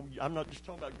on. Oh, I'm not just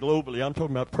talking about globally. I'm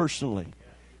talking about personally.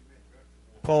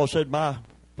 Paul said, my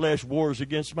flesh wars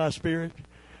against my spirit.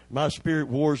 My spirit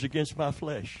wars against my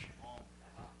flesh.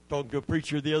 Talking to a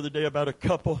preacher the other day about a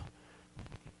couple.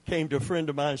 Came to a friend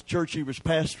of mine's church he was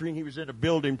pastoring. He was in a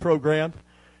building program.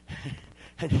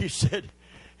 And he said,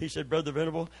 Brother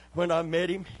Venable, when I met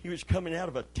him, he was coming out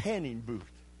of a tanning booth.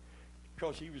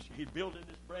 Because he'd building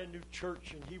this brand new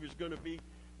church and he was going to be,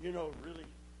 really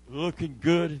looking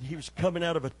good. And he was coming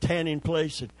out of a tanning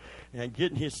place and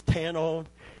getting his tan on.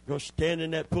 Going to stand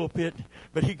in that pulpit.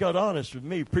 But he got honest with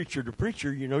me, preacher to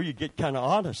preacher. You get kind of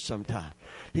honest sometimes.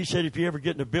 He said, if you ever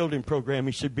get in a building program,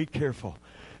 he said, be careful.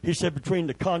 He said, between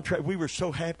the contract, we were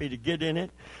so happy to get in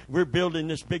it. We're building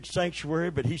this big sanctuary,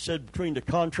 but he said between the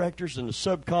contractors and the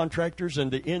subcontractors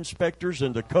and the inspectors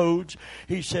and the codes,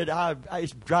 he said,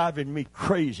 it's driving me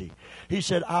crazy. He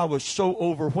said, I was so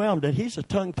overwhelmed. And he's a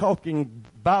tongue-talking,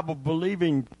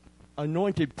 Bible-believing,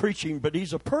 anointed preaching, but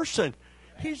he's a person.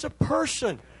 He's a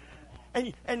person.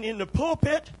 And in the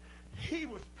pulpit, he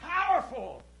was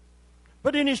powerful.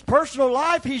 But in his personal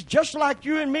life, he's just like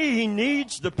you and me. He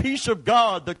needs the peace of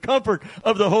God, the comfort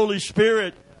of the Holy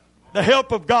Spirit, the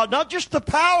help of God. Not just the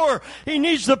power. He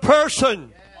needs the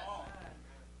person.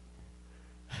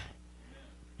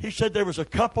 He said there was a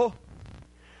couple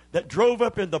that drove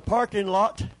up in the parking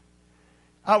lot.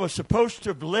 I was supposed to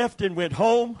have left and went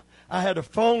home. I had a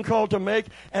phone call to make,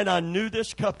 and I knew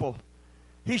this couple.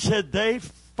 He said they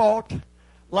fought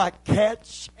like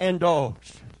cats and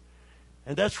dogs.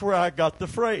 And that's where I got the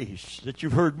phrase that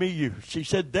you've heard me use. He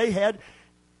said they had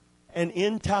an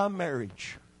end-time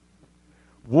marriage.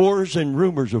 Wars and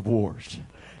rumors of wars.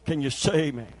 Can you say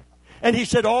amen? And he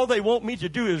said all they want me to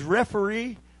do is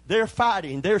referee their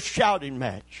fighting, their shouting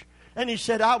match. And he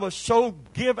said I was so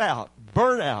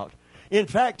burnt out. In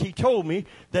fact, he told me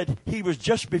that he was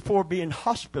just before being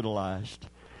hospitalized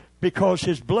because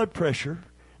his blood pressure,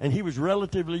 and he was a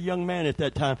relatively young man at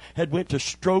that time, had went to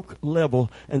stroke level.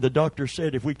 And the doctor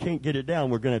said, if we can't get it down,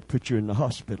 we're going to put you in the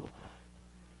hospital.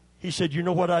 He said, you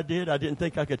know what I did? I didn't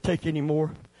think I could take any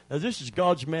more. Now, this is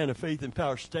God's man of faith and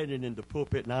power standing in the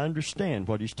pulpit, and I understand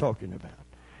what he's talking about.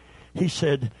 He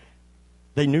said,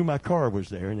 they knew my car was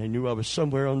there, and they knew I was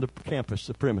somewhere on the campus,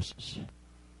 the premises.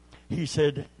 He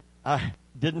said, I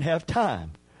didn't have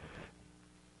time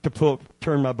to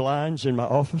turn my blinds in my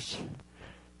office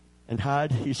and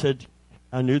hide. He said,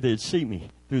 I knew they'd see me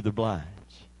through the blinds.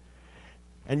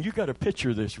 And you got to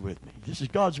picture this with me. This is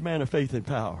God's man of faith and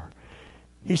power.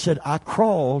 He said, I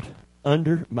crawled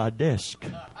under my desk.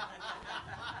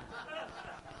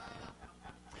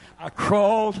 I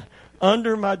crawled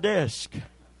under my desk.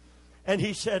 And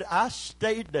he said, I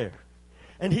stayed there.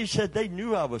 And he said, they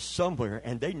knew I was somewhere,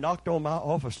 and they knocked on my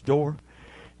office door,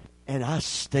 and I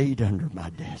stayed under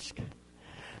my desk.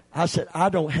 I said, I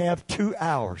don't have 2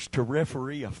 hours to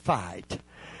referee a fight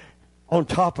on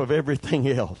top of everything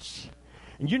else.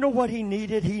 And you know what he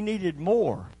needed? He needed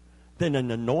more than an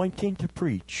anointing to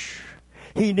preach.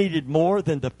 He needed more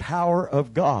than the power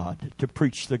of God to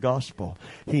preach the gospel.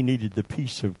 He needed the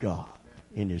peace of God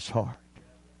in his heart.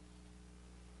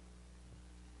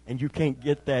 And you can't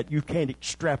get that. You can't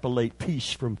extrapolate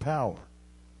peace from power.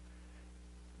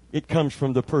 It comes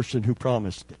from the person who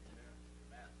promised it.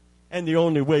 And the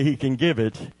only way he can give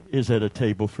it is at a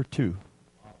table for two.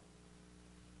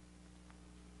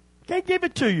 Can't give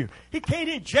it to you. He can't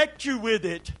inject you with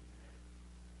it.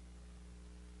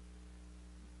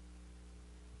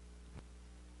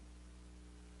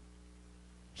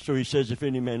 So he says, if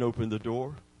any man open the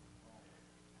door,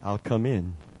 I'll come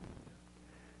in.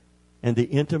 And the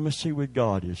intimacy with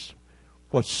God is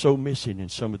what's so missing in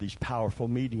some of these powerful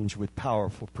meetings with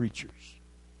powerful preachers.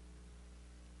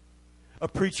 A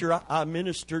preacher, I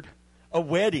ministered a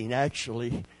wedding,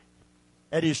 actually,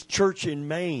 at his church in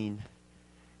Maine.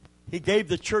 He gave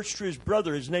the church to his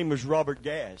brother. His name was Robert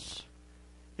Gass.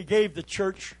 He gave the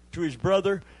church to his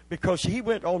brother because he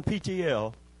went on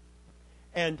PTL.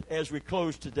 And as we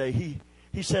close today,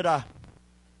 he said, I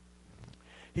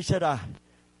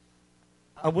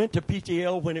went to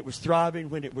PTL when it was thriving,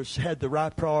 when it had the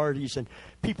right priorities, and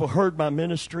people heard my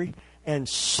ministry, and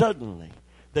suddenly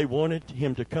they wanted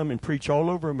him to come and preach all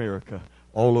over America,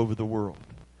 all over the world.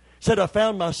 Said, I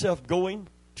found myself going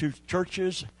to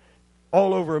churches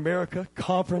all over America,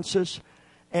 conferences,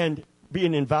 and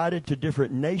being invited to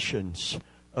different nations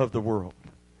of the world.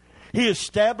 He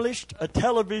established a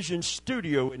television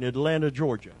studio in Atlanta,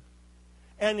 Georgia.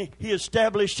 And he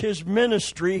established his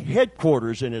ministry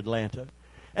headquarters in Atlanta.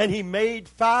 And he made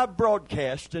 5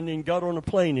 broadcasts and then got on a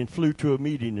plane and flew to a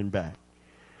meeting and back.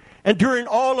 And during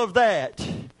all of that,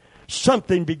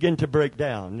 something began to break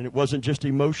down. And it wasn't just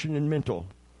emotion and mental.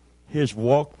 His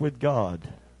walk with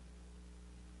God.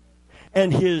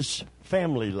 And his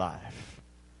family life.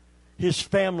 His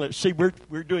family. See,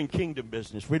 we're doing kingdom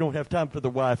business. We don't have time for the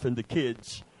wife and the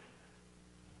kids.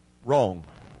 Wrong.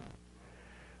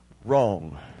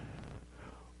 Wrong.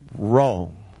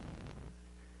 Wrong.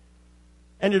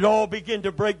 And it all began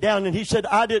to break down. And he said,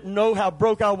 I didn't know how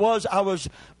broke I was. I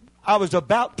was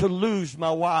about to lose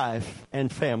my wife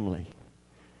and family.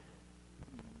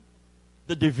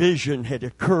 The division had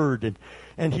occurred,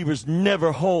 and he was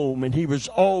never home, and he was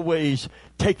always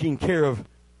taking care of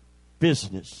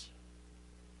business.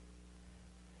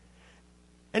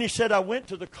 And he said, I went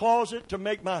to the closet to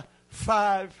make my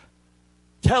 5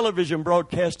 television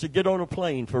broadcasts to get on a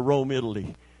plane for Rome,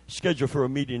 Italy, scheduled for a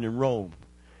meeting in Rome.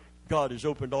 God has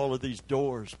opened all of these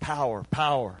doors. Power,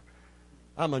 power.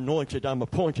 I'm anointed, I'm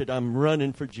appointed, I'm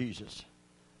running for Jesus.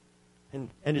 And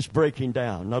it's breaking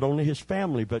down. Not only his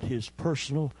family, but his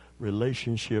personal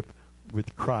relationship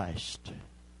with Christ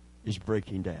is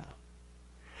breaking down.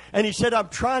 And he said, I'm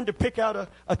trying to pick out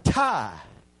a tie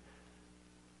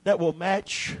that will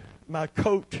match my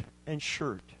coat and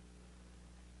shirt.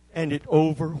 And it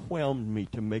overwhelmed me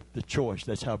to make the choice.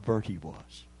 That's how burnt he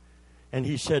was. And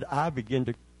he said, I began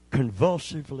to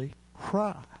convulsively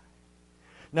cry.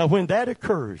 Now, when that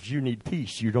occurs, you need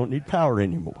peace. You don't need power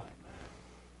anymore.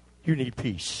 You need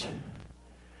peace.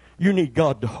 You need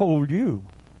God to hold you.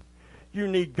 You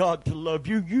need God to love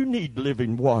you. You need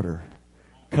living water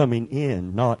coming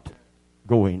in, not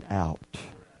going out.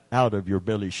 Out of your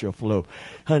belly shall flow.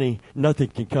 Honey, nothing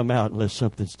can come out unless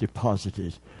something's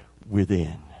deposited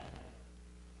within.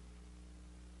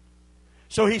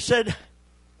 So he said,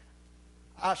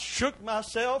 I shook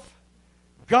myself,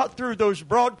 got through those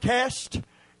broadcasts,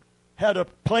 had a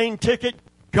plane ticket,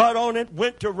 got on it,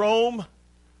 went to Rome.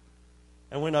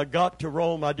 And when I got to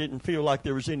Rome, I didn't feel like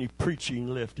there was any preaching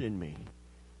left in me.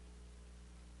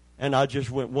 And I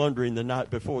just went wandering the night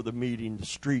before the meeting, the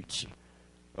streets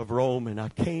of Rome, and I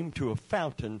came to a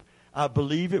fountain. I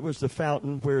believe it was the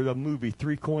fountain where the movie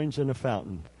 3 Coins and a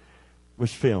Fountain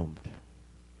was filmed.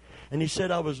 And he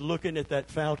said I was looking at that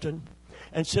fountain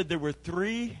and said there were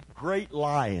 3 great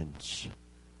lions,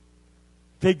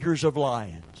 figures of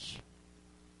lions,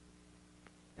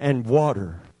 and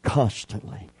water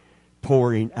constantly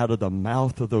pouring out of the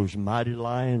mouth of those mighty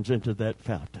lions into that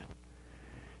fountain.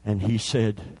 And he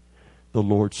said, the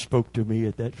Lord spoke to me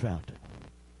at that fountain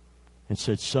and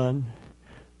said, son,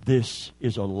 this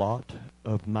is a lot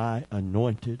of my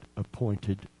anointed,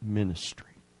 appointed ministry.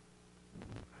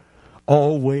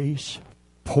 Always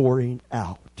pouring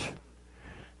out,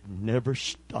 never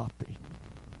stopping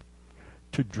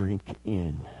to drink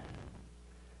in.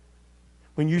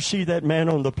 When you see that man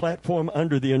on the platform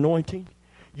under the anointing,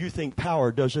 you think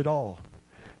power does it all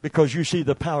because you see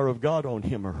the power of God on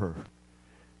him or her.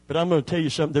 But I'm going to tell you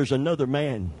something. There's another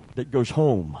man that goes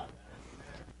home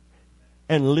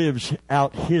and lives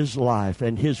out his life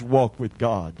and his walk with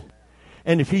God.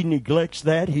 And if he neglects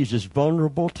that, he's as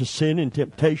vulnerable to sin and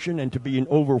temptation and to being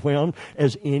overwhelmed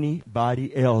as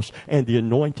anybody else. And the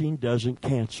anointing doesn't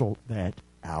cancel that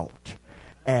out.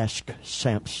 Ask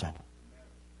Samson.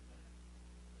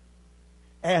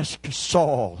 Ask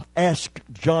Saul. Ask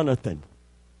Jonathan.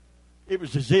 It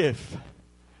was as if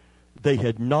they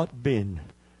had not been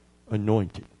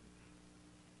anointed.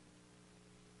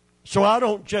 So I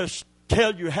don't just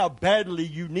tell you how badly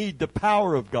you need the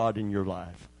power of God in your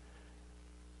life.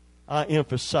 I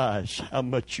emphasize how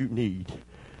much you need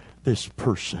this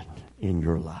person in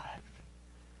your life.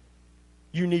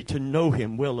 You need to know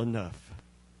him well enough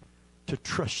to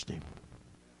trust him.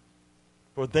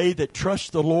 For they that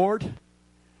trust the Lord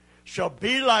shall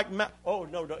be like... Oh,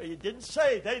 no, it didn't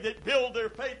say they that build their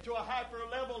faith to a hyper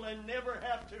level and never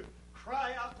have to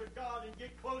cry out to God and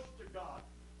get close to God.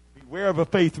 Beware of a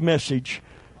faith message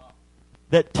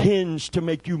that tends to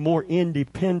make you more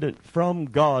independent from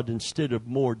God instead of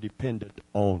more dependent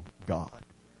on God.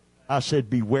 I said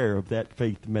beware of that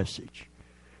faith message,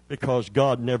 because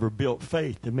God never built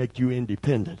faith to make you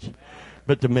independent,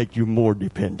 but to make you more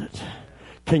dependent.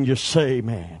 Can you say,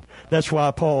 man? That's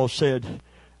why Paul said,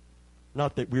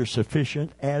 not that we're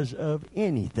sufficient as of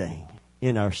anything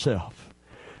in ourselves,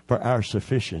 for our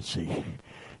sufficiency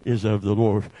is of the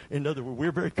Lord. In other words,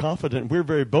 we're very confident, we're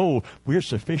very bold. We're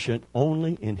sufficient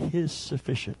only in his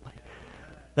sufficiently.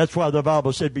 That's why the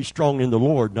Bible said, be strong in the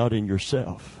Lord, not in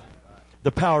yourself.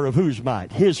 The power of whose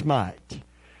might? His might.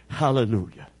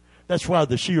 Hallelujah. That's why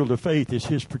the shield of faith is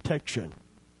his protection,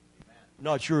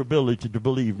 not your ability to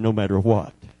believe no matter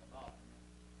what.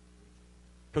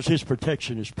 Because his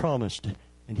protection is promised,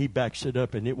 and he backs it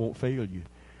up, and it won't fail you.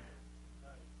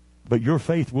 But your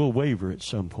faith will waver at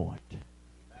some point.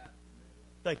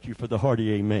 Thank you for the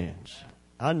hearty amens.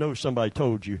 I know somebody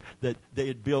told you that they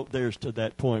had built theirs to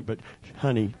that point, but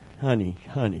honey,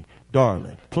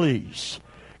 darling, please,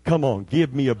 come on,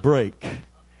 give me a break.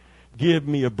 Give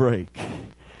me a break.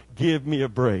 Give me a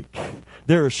break.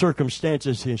 There are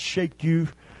circumstances that shake you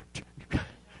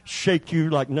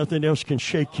like nothing else can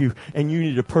shake you, and you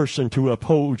need a person to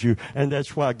uphold you, and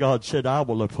that's why God said, I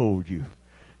will uphold you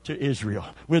to Israel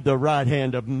with the right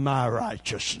hand of my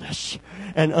righteousness.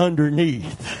 And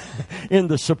underneath, in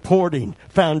the supporting,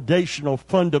 foundational,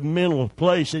 fundamental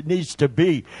place it needs to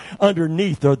be,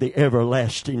 underneath are the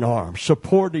everlasting arms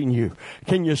supporting you.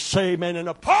 Can you say, man, and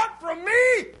apart from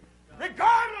me,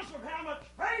 regardless of how much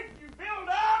faith you build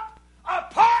up,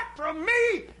 apart from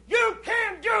me, you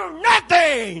can do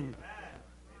nothing.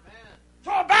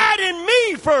 So abide in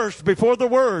me first, before the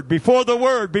Word, before the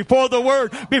Word, before the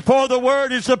Word, before the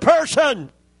Word is the person.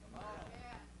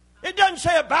 It doesn't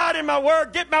say abide in my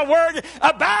Word, get my Word.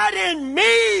 Abide in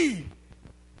me.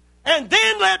 And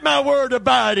then let my Word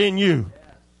abide in you.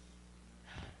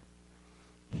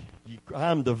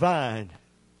 I'm the vine.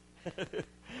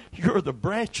 You're the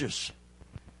branches.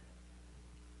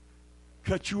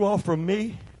 Cut you off from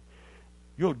me,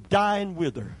 you'll die and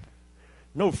wither.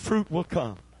 No fruit will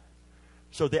come.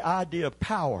 So the idea of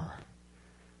power,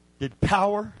 did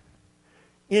power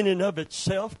in and of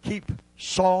itself keep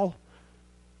Saul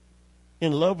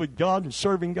in love with God and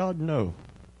serving God? No.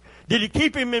 Did it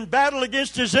keep him in battle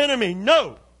against his enemy?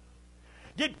 No.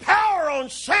 Did power on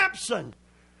Samson,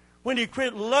 when he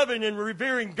quit loving and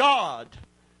revering God,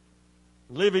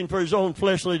 living for his own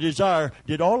fleshly desire,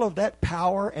 did all of that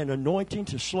power and anointing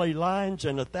to slay lions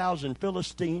and 1,000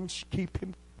 Philistines keep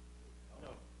him?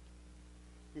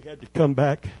 He had to come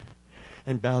back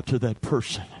and bow to that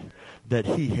person that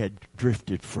he had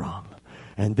drifted from.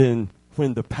 And then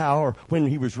when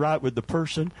he was right with the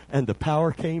person and the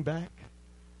power came back,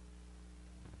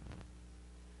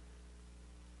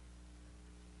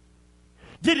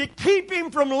 did it keep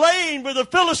him from laying with a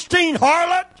Philistine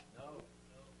harlot?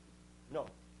 No.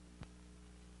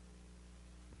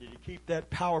 Did he keep that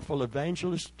powerful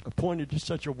evangelist appointed to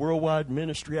such a worldwide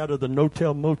ministry out of the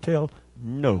no-tell motel?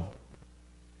 No.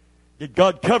 Did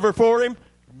God cover for him?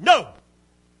 No.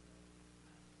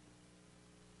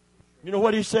 You know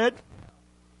what he said?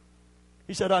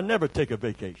 He said, I never take a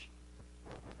vacation.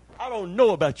 I don't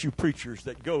know about you preachers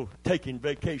that go taking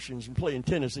vacations and playing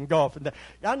tennis and golf and that.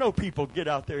 I know people get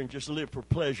out there and just live for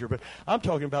pleasure, but I'm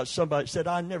talking about somebody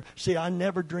that said, I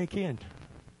never drink in.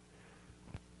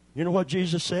 You know what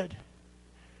Jesus said?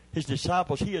 His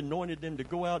disciples, he anointed them to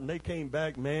go out, and they came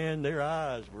back, man, their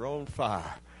eyes were on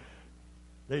fire.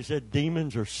 They said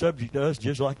demons are subject to us,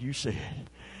 just like you said.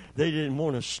 They didn't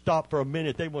want to stop for a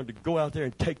minute. They wanted to go out there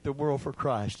and take the world for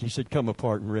Christ. He said, come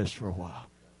apart and rest for a while.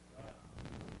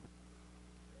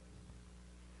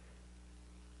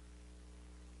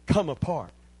 Come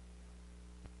apart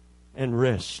and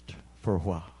rest for a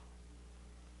while.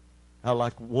 I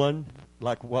like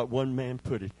what one man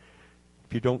put it.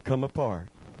 If you don't come apart,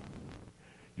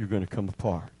 you're going to come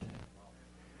apart.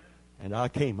 And I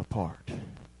came apart.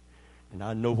 And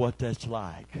I know what that's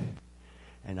like.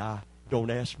 And don't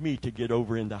ask me to get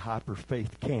over in the hyper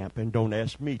faith camp, and don't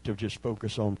ask me to just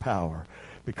focus on power,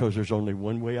 because there's only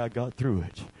one way I got through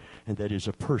it, and that is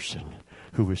a person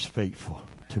who is faithful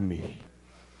to me.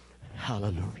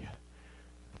 Hallelujah.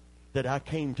 That I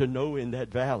came to know in that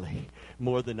valley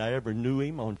more than I ever knew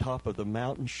him on top of the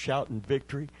mountain shouting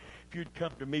victory. If you'd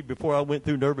come to me before I went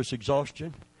through nervous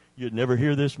exhaustion, you'd never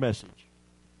hear this message.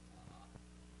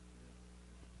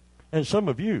 And some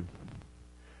of you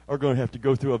are going to have to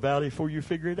go through a valley before you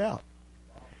figure it out.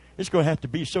 It's going to have to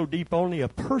be so deep only a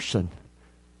person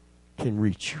can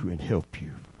reach you and help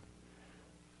you.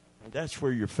 And that's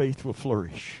where your faith will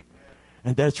flourish.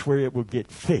 And that's where it will get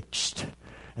fixed.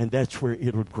 And that's where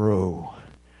it'll grow.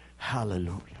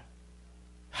 Hallelujah.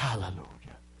 Hallelujah.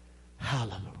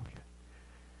 Hallelujah.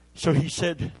 So he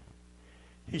said,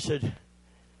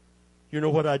 you know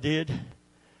what I did?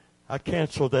 I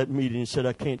canceled that meeting and said,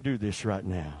 I can't do this right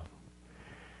now.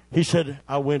 He said,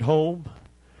 I went home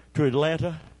to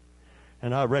Atlanta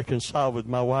and I reconciled with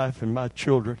my wife and my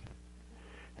children.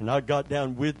 And I got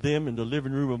down with them in the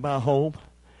living room of my home.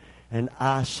 And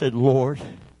I said, Lord,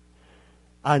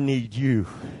 I need you.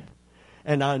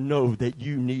 And I know that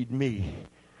you need me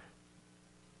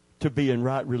to be in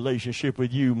right relationship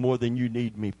with you more than you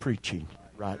need me preaching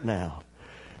right now.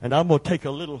 And I'm going to take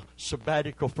a little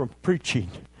sabbatical from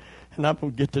preaching. And I'm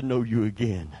going to get to know you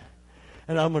again.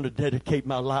 And I'm going to dedicate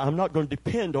my life. I'm not going to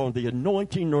depend on the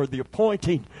anointing or the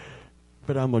appointing,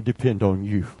 but I'm going to depend on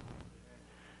you.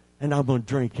 And I'm going to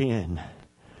drink in.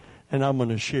 And I'm going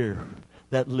to share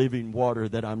that living water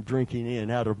that I'm drinking in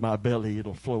out of my belly.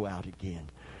 It'll flow out again.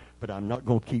 But I'm not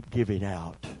going to keep giving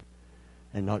out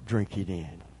and not drinking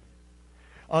in.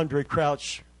 Andre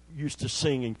Crouch used to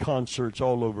sing in concerts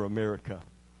all over America.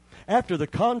 After the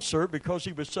concert, because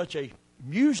he was such a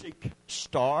music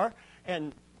star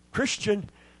and Christian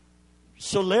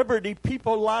celebrity,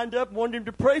 people lined up wanting him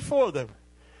to pray for them.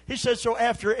 He said, so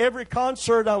after every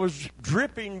concert, I was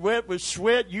dripping wet with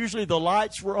sweat. Usually the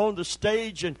lights were on the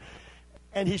stage. And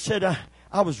he said,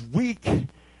 I was weak.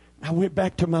 I went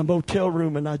back to my motel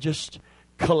room and I just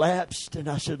collapsed. And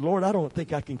I said, Lord, I don't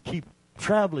think I can keep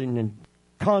traveling and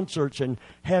concerts and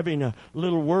having a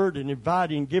little word and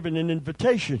inviting, giving an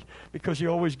invitation, because he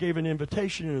always gave an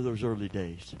invitation in those early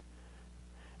days.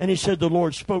 And he said the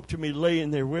Lord spoke to me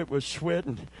laying there wet with sweat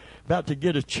and about to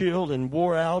get a chill and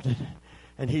wore out.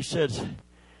 And he said,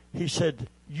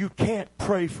 you can't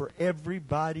pray for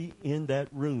everybody in that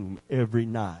room every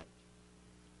night.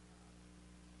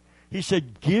 He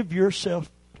said, give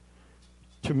yourself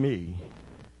to me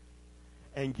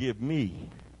and give me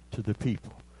to the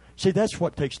people. See, that's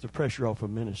what takes the pressure off a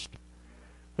minister.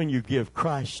 When you give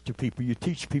Christ to people, you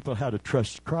teach people how to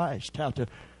trust Christ, how to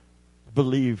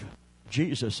believe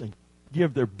Jesus and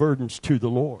give their burdens to the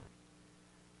Lord.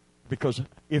 Because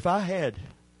if I had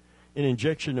an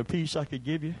injection of peace I could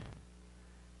give you,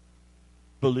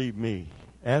 believe me,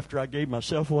 after I gave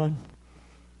myself one,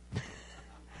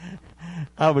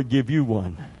 I would give you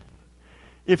one.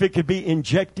 If it could be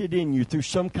injected in you through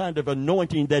some kind of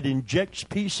anointing that injects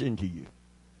peace into you,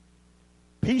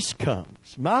 peace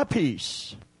comes. My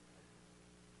peace.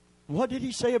 What did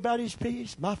he say about his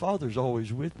peace? My Father's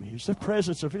always with me. It's the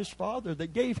presence of his Father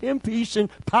that gave him peace in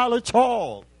Pilate's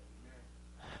hall.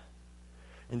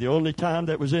 And the only time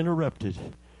that was interrupted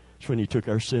is when he took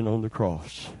our sin on the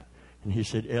cross. And he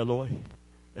said, Eloi,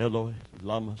 Eloi,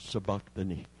 lama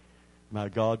sabachthani. My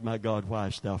God, why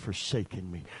hast thou forsaken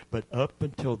me? But up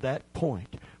until that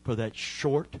point, for that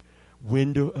short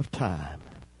window of time,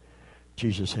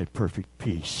 Jesus had perfect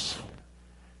peace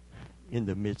in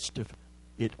the midst of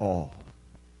it all.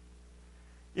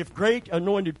 If great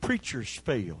anointed preachers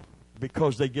fail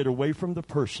because they get away from the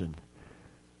person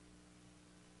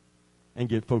and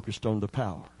get focused on the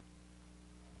power,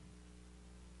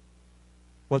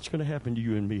 what's going to happen to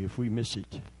you and me if we miss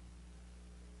it?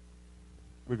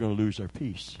 We're going to lose our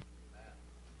peace.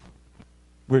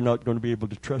 We're not going to be able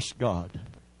to trust God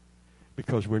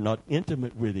because we're not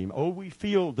intimate with him. Oh, we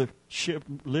feel the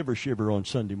liver shiver on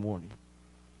Sunday morning.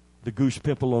 The goose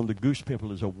pimple on the goose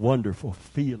pimple is a wonderful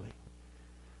feeling.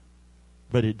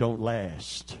 But it don't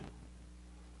last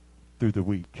through the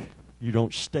week. You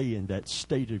don't stay in that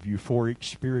state of euphoric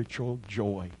spiritual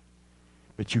joy.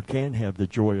 But you can have the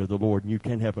joy of the Lord, and you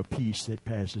can have a peace that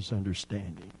passes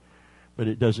understanding. But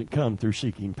it doesn't come through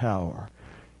seeking power.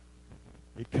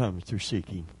 It comes through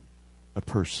seeking a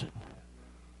person.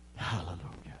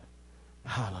 Hallelujah.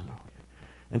 Hallelujah.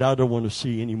 And I don't want to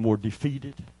see any more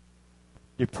defeated,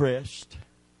 depressed,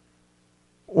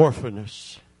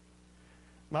 orphanous.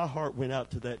 My heart went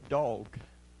out to that dog.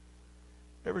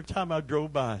 Every time I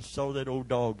drove by and saw that old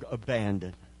dog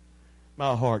abandoned,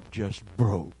 my heart just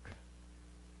broke.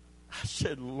 I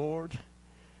said, Lord,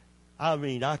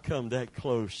 I come that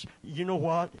close. You know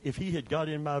what? If he had got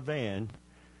in my van,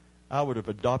 I would have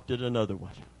adopted another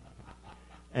one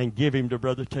and give him to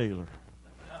Brother Taylor,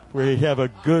 where he'd have a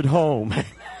good home.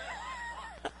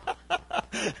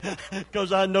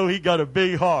 Because I know he got a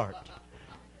big heart.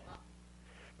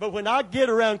 But when I get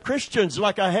around Christians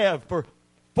like I have for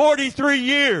 43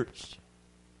 years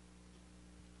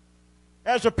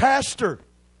as a pastor,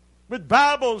 with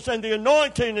Bibles and the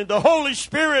anointing and the Holy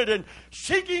Spirit and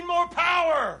seeking more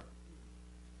power,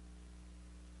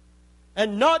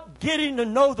 and not getting to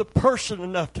know the person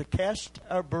enough to cast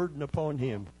our burden upon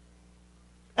Him,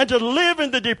 and to live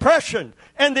in the depression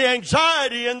and the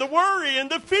anxiety and the worry and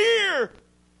the fear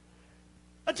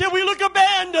until we look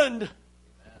abandoned.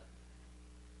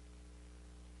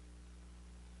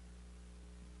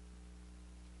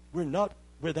 We're not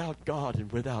without God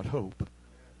and without hope.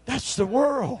 That's the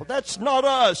world. That's not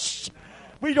us.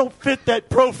 We don't fit that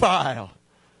profile.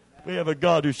 We have a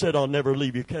God who said, I'll never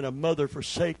leave you. Can a mother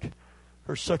forsake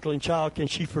her suckling child? Can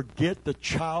she forget the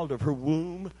child of her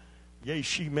womb? Yea,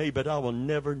 she may, but I will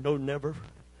never, no, never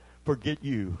forget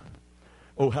you.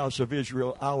 O house of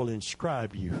Israel, I will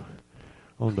inscribe you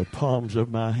on the palms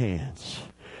of my hands.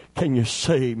 Can you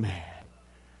say amen?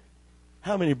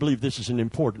 How many believe this is an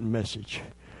important message?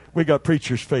 We got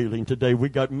preachers failing today. We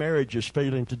got marriages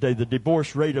failing today. The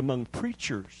divorce rate among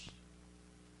preachers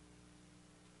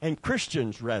and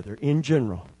Christians, rather, in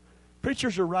general,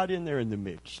 preachers are right in there in the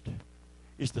mix,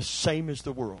 is the same as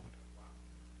the world.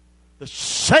 The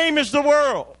same as the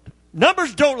world.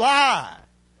 Numbers don't lie.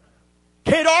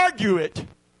 Can't argue it.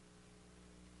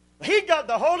 He got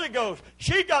the Holy Ghost.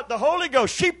 She got the Holy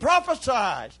Ghost. She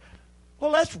prophesies.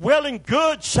 Well, that's well and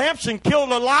good. Samson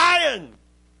killed a lion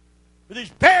with his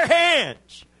bare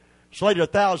hands. Slayed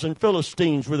 1,000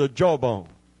 Philistines with a jawbone.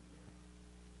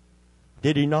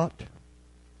 Did he not?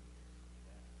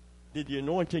 Did the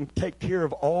anointing take care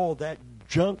of all that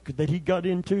junk that he got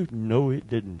into? No, it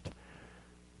didn't.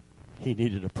 He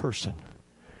needed a person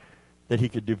that he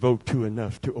could devote to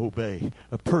enough to obey.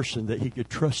 A person that he could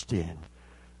trust in.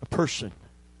 A person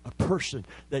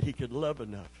that he could love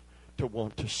enough to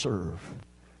want to serve.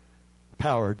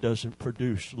 Power doesn't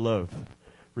produce love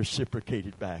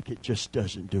reciprocated back. It just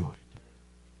doesn't do it.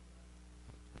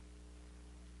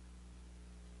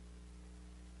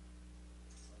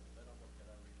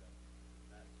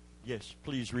 Yes,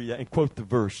 please read that and quote the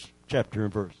verse, chapter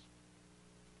and verse.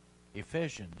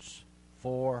 Ephesians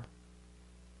 4:4.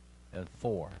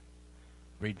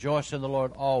 Rejoice in the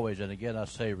Lord always, and again I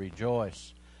say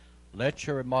rejoice. Let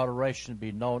your moderation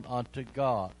be known unto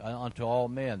God, unto all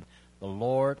men. The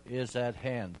Lord is at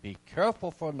hand. Be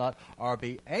careful for naught, or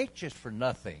be anxious for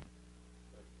nothing.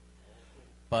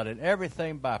 But in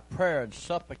everything by prayer and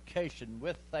supplication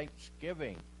with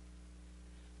thanksgiving,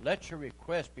 let your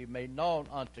request be made known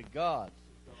unto God.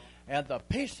 And the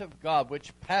peace of God,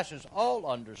 which passes all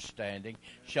understanding,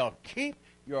 shall keep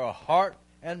your heart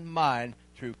and mind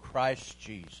through Christ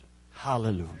Jesus.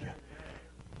 Hallelujah.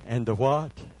 And the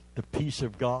what? The peace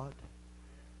of God.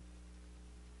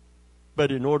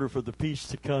 But in order for the peace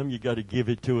to come, you got to give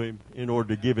it to Him. In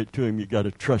order to give it to Him, you got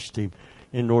to trust Him.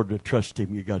 In order to trust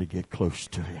Him, you got to get close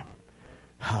to Him.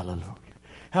 Hallelujah.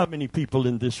 How many people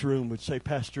in this room would say,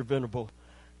 Pastor Venable,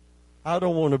 I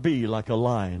don't want to be like a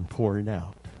lion pouring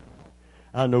out.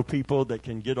 I know people that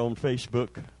can get on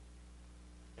Facebook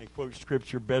and quote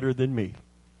Scripture better than me.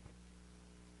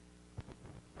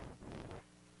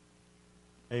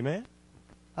 Amen?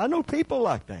 I know people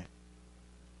like that.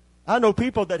 I know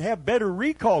people that have better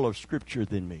recall of Scripture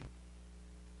than me.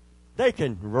 They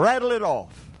can rattle it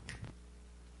off.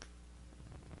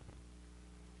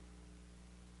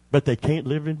 But they can't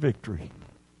live in victory.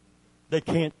 They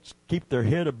can't keep their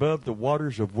head above the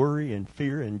waters of worry and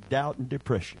fear and doubt and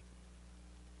depression.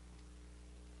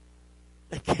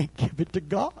 They can't give it to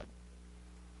God.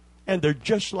 And they're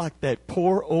just like that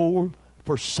poor old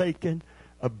forsaken,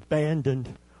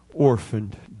 abandoned,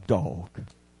 orphaned dog.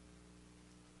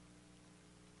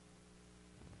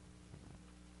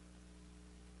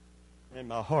 And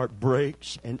my heart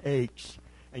breaks and aches.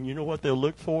 And you know what they'll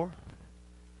look for?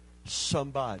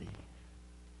 Somebody.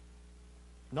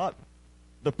 Not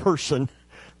the person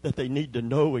that they need to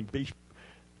know and be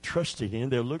trusting in.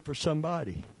 They'll look for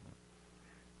somebody.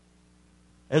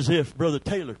 As if Brother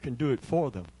Taylor can do it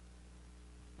for them.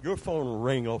 Your phone will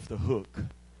ring off the hook.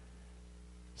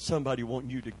 somebody wanting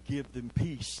you to give them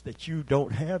peace that you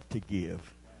don't have to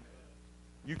give.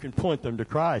 You can point them to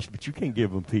Christ, but you can't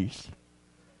give them peace.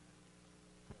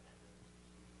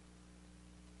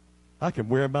 I can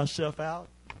wear myself out,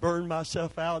 burn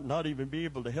myself out, not even be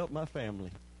able to help my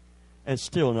family, and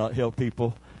still not help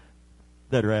people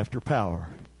that are after power,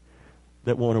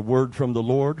 that want a word from the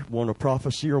Lord, want a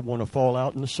prophecy, or want to fall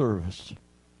out in the service.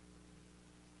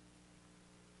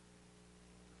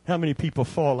 How many people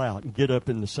fall out and get up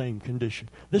in the same condition?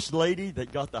 This lady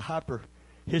that got the hyper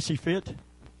hissy fit,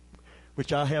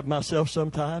 which I have myself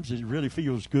sometimes, it really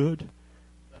feels good.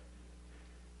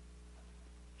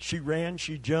 She ran,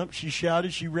 she jumped, she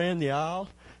shouted, she ran the aisle,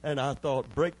 and I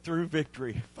thought, breakthrough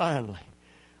victory, finally.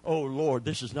 Oh, Lord,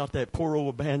 this is not that poor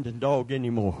old abandoned dog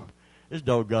anymore. This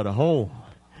dog got a home.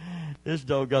 This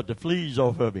dog got the fleas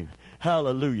off of him.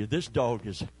 Hallelujah. This dog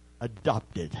is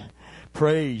adopted.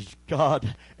 Praise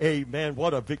God. Amen.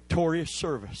 What a victorious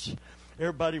service.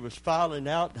 Everybody was filing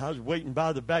out. I was waiting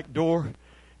by the back door,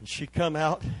 and she come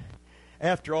out.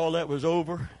 After all that was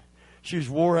over, she was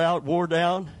wore out, wore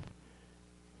down,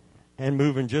 and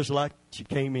moving just like she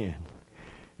came in.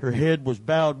 Her head was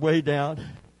bowed way down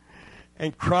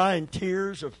and crying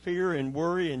tears of fear and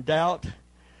worry and doubt.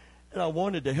 And I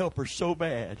wanted to help her so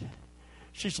bad.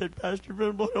 She said, Pastor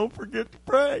Venable, don't forget to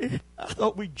pray. I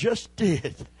thought we just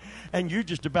did. And you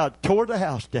just about tore the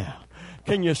house down.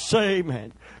 Can you say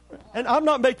amen? And I'm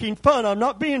not making fun. I'm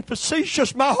not being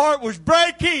facetious. My heart was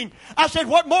breaking. I said,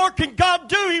 what more can God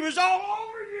do? He was all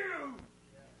over you.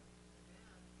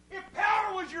 If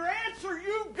power was your answer,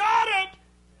 you got it.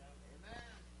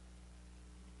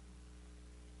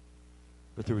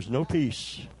 But there was no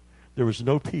peace. There was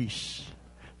no peace.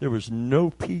 There was no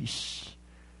peace.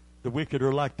 The wicked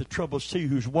are like the troubled sea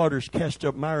whose waters cast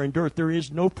up mire and dirt. There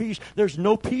is no peace. There's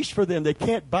no peace for them. They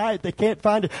can't buy it. They can't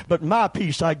find it. But my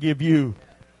peace I give you.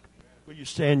 Will you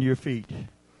stand to your feet?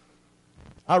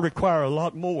 I require a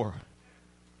lot more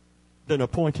than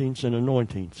appointings and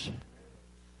anointings.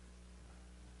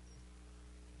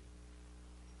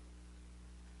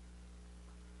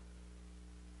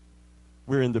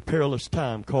 We're in the perilous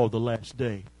time called the last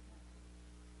day.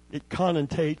 It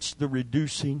connotates the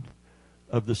reducing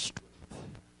of the strength.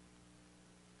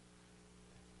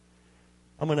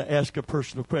 I'm going to ask a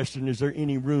personal question. Is there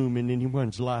any room in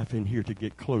anyone's life in here to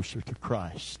get closer to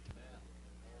Christ?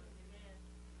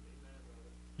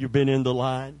 You've been in the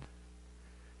line.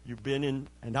 You've been in,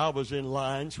 and I was in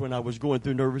lines when I was going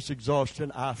through nervous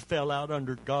exhaustion. I fell out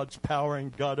under God's power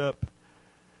and got up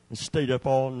and stayed up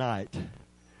all night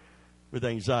with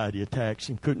anxiety attacks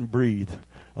and couldn't breathe,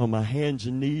 on my hands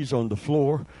and knees on the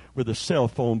floor with a cell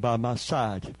phone by my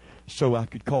side so I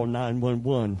could call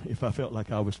 911 if I felt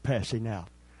like I was passing out.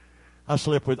 I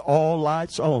slept with all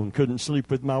lights on, couldn't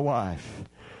sleep with my wife.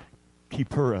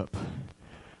 Keep her up.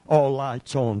 All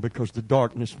lights on because the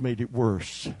darkness made it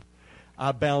worse.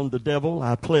 I bound the devil.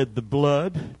 I pled the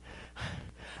blood.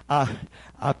 I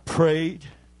prayed.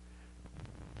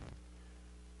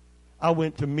 I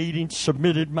went to meetings,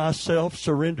 submitted myself,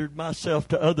 surrendered myself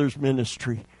to others'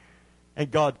 ministry. And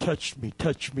God touched me,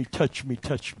 touched me, touched me,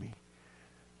 touched me.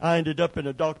 I ended up in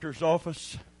a doctor's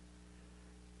office.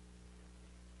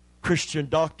 Christian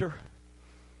doctor.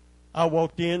 I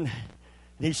walked in, and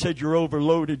he said, you're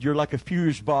overloaded. You're like a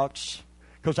fuse box.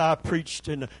 Because I preached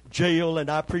in a jail, and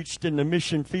I preached in the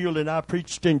mission field, and I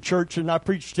preached in church, and I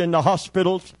preached in the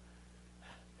hospitals.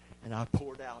 And I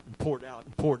poured out and poured out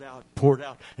and poured out and poured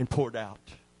out and poured out.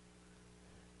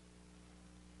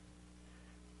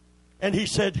 And he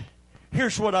said,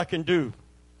 here's what I can do.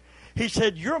 He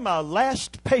said, you're my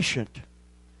last patient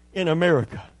in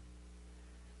America.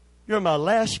 You're my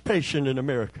last patient in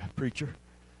America, preacher.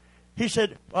 He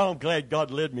said, well, I'm glad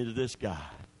God led me to this guy.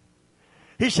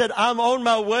 He said, I'm on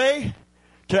my way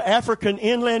to African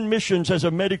inland missions as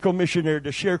a medical missionary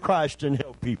to share Christ and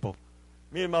help people.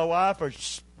 Me and my wife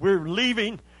we're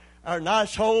leaving our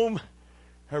nice home,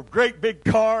 our great big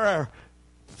car, our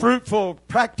fruitful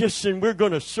practice, and we're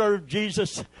going to serve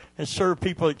Jesus and serve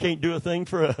people that can't do a thing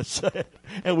for us.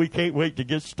 And we can't wait to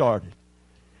get started.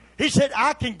 He said,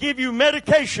 I can give you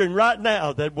medication right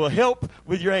now that will help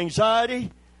with your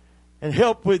anxiety and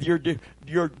help with your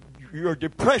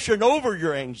depression over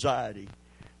your anxiety.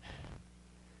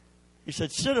 He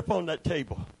said, sit up on that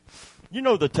table. You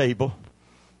know the table.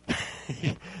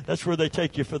 That's where they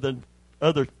take you for the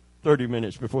other 30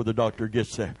 minutes before the doctor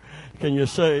gets there. Can you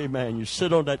say amen? You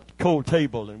sit on that cold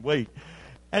table and wait.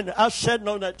 And I was sitting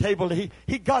on that table, and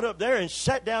he got up there and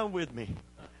sat down with me,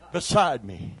 beside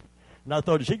me. And I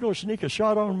thought, is he going to sneak a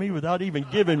shot on me without even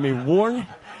giving me warning?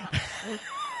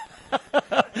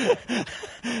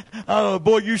 Oh,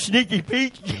 boy, you sneaky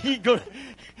Pete.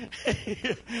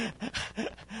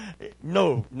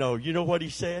 No. You know what he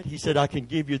said? He said, I can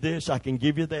give you this, I can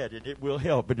give you that, and it will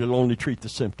help, but it'll only treat the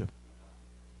symptom.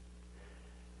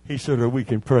 He said, or we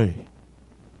can pray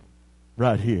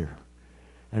right here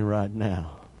and right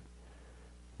now.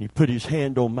 He put his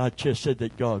hand on my chest, said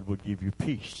that God would give you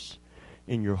peace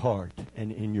in your heart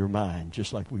and in your mind,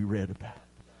 just like we read about.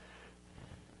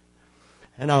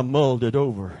 And I mulled it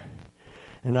over.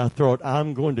 And I thought,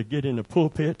 I'm going to get in the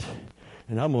pulpit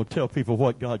and I'm going to tell people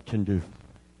what God can do.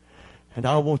 And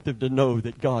I want them to know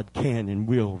that God can and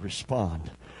will respond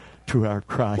to our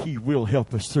cry. He will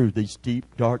help us through these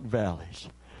deep, dark valleys.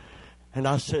 And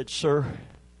I said, sir,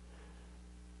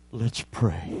 let's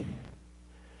pray.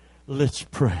 Let's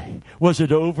pray. Was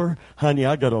it over? Honey,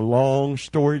 I got a long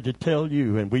story to tell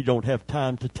you, and we don't have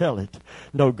time to tell it.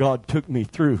 No, God took me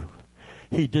through.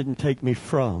 He didn't take me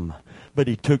from, but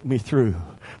He took me through.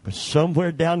 But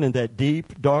somewhere down in that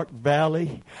deep, dark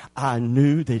valley, I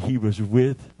knew that He was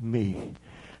with me.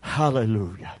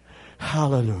 Hallelujah.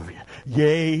 Hallelujah.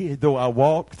 Yea, though I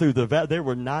walked through the valley, there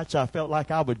were nights I felt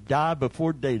like I would die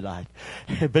before daylight.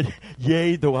 But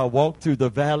yea, though I walked through the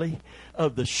valley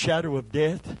of the shadow of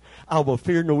death, I will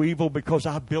fear no evil, because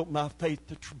I built my faith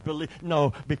to believe.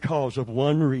 No, because of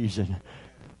one reason.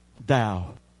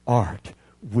 Thou art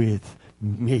with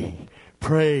me.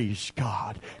 Praise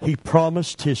God. He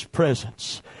promised His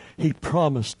presence. He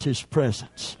promised His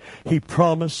presence. He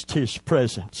promised His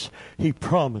presence. He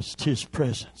promised His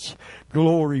presence.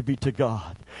 Glory be to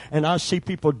God. And I see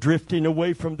people drifting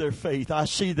away from their faith. I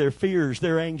see their fears,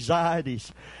 their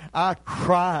anxieties. I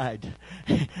cried.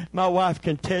 My wife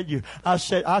can tell you. I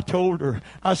told her,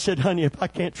 honey, if I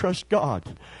can't trust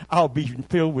God, I'll be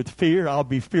filled with fear. I'll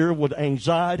be filled with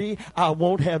anxiety. I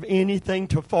won't have anything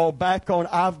to fall back on.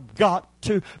 I've got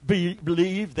to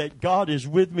believe that God is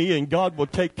with me and God will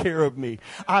take care of me.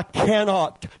 I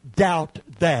cannot doubt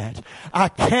that.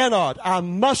 I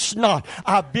must not.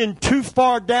 I've been too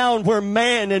far down where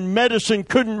man and medicine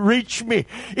couldn't reach me.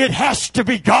 It has to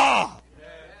be God.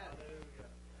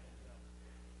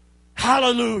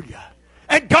 Hallelujah.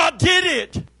 And God did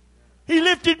it. He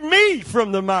lifted me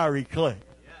from the miry clay.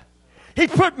 He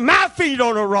put my feet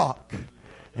on a rock.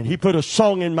 And He put a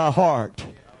song in my heart.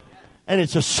 And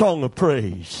it's a song of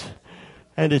praise.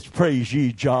 And it's praise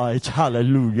ye Jah. It's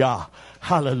hallelujah.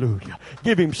 Hallelujah.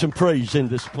 Give Him some praise in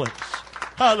this place.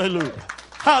 Hallelujah.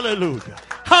 Hallelujah.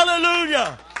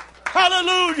 Hallelujah.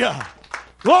 Hallelujah.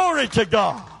 Glory to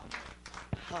God.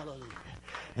 Hallelujah.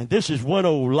 And this is one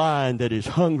old lion that is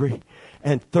hungry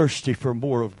and thirsty for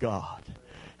more of God.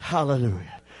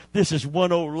 Hallelujah. This is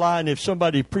one old line. If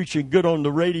somebody preaching good on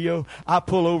the radio, I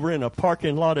pull over in a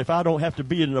parking lot if I don't have to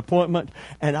be at an appointment,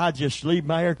 and I just leave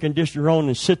my air conditioner on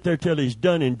and sit there till he's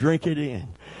done and drink it in.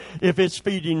 If it's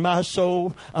feeding my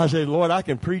soul, I say, Lord, I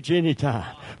can preach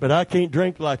anytime, but I can't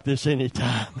drink like this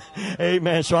anytime.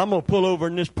 Amen. So I'm going to pull over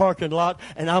in this parking lot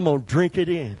and I'm going to drink it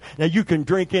in. Now, you can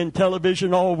drink in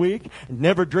television all week and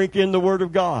never drink in the Word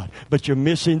of God, but you're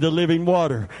missing the living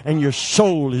water and your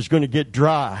soul is going to get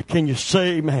dry. Can you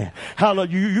say amen?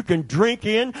 Hallelujah. You can drink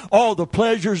in all the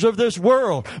pleasures of this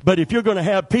world, but if you're going to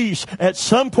have peace at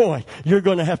some point, you're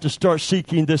going to have to start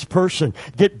seeking this person.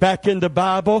 Get back in the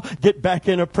Bible, get back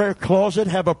in a prayer closet,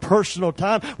 have a personal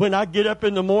time. When I get up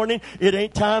in the morning, it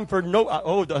ain't time for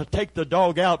take the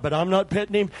dog out, but I'm not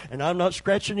petting him and I'm not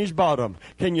scratching his bottom.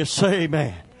 Can you say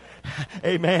amen?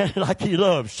 Amen. Like He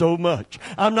loves so much.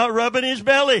 I'm not rubbing his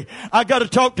belly. I got to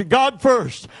talk to God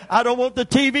first. I don't want the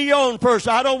TV on first.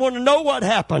 I don't want to know what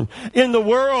happened in the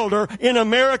world or in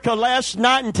America last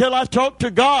night until I talk to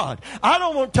God. I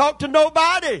don't want to talk to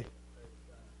nobody.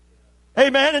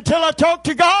 Amen. Until I talk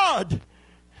to God.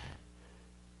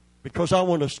 Because I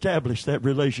want to establish that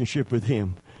relationship with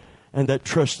Him and that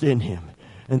trust in Him.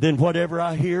 And then whatever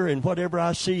I hear and whatever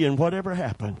I see and whatever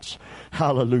happens,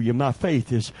 hallelujah, my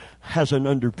faith has an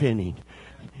underpinning.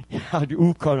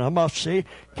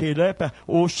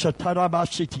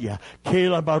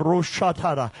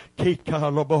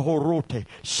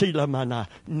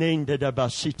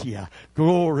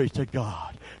 Glory to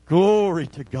God. Glory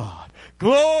to God.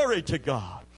 Glory to God.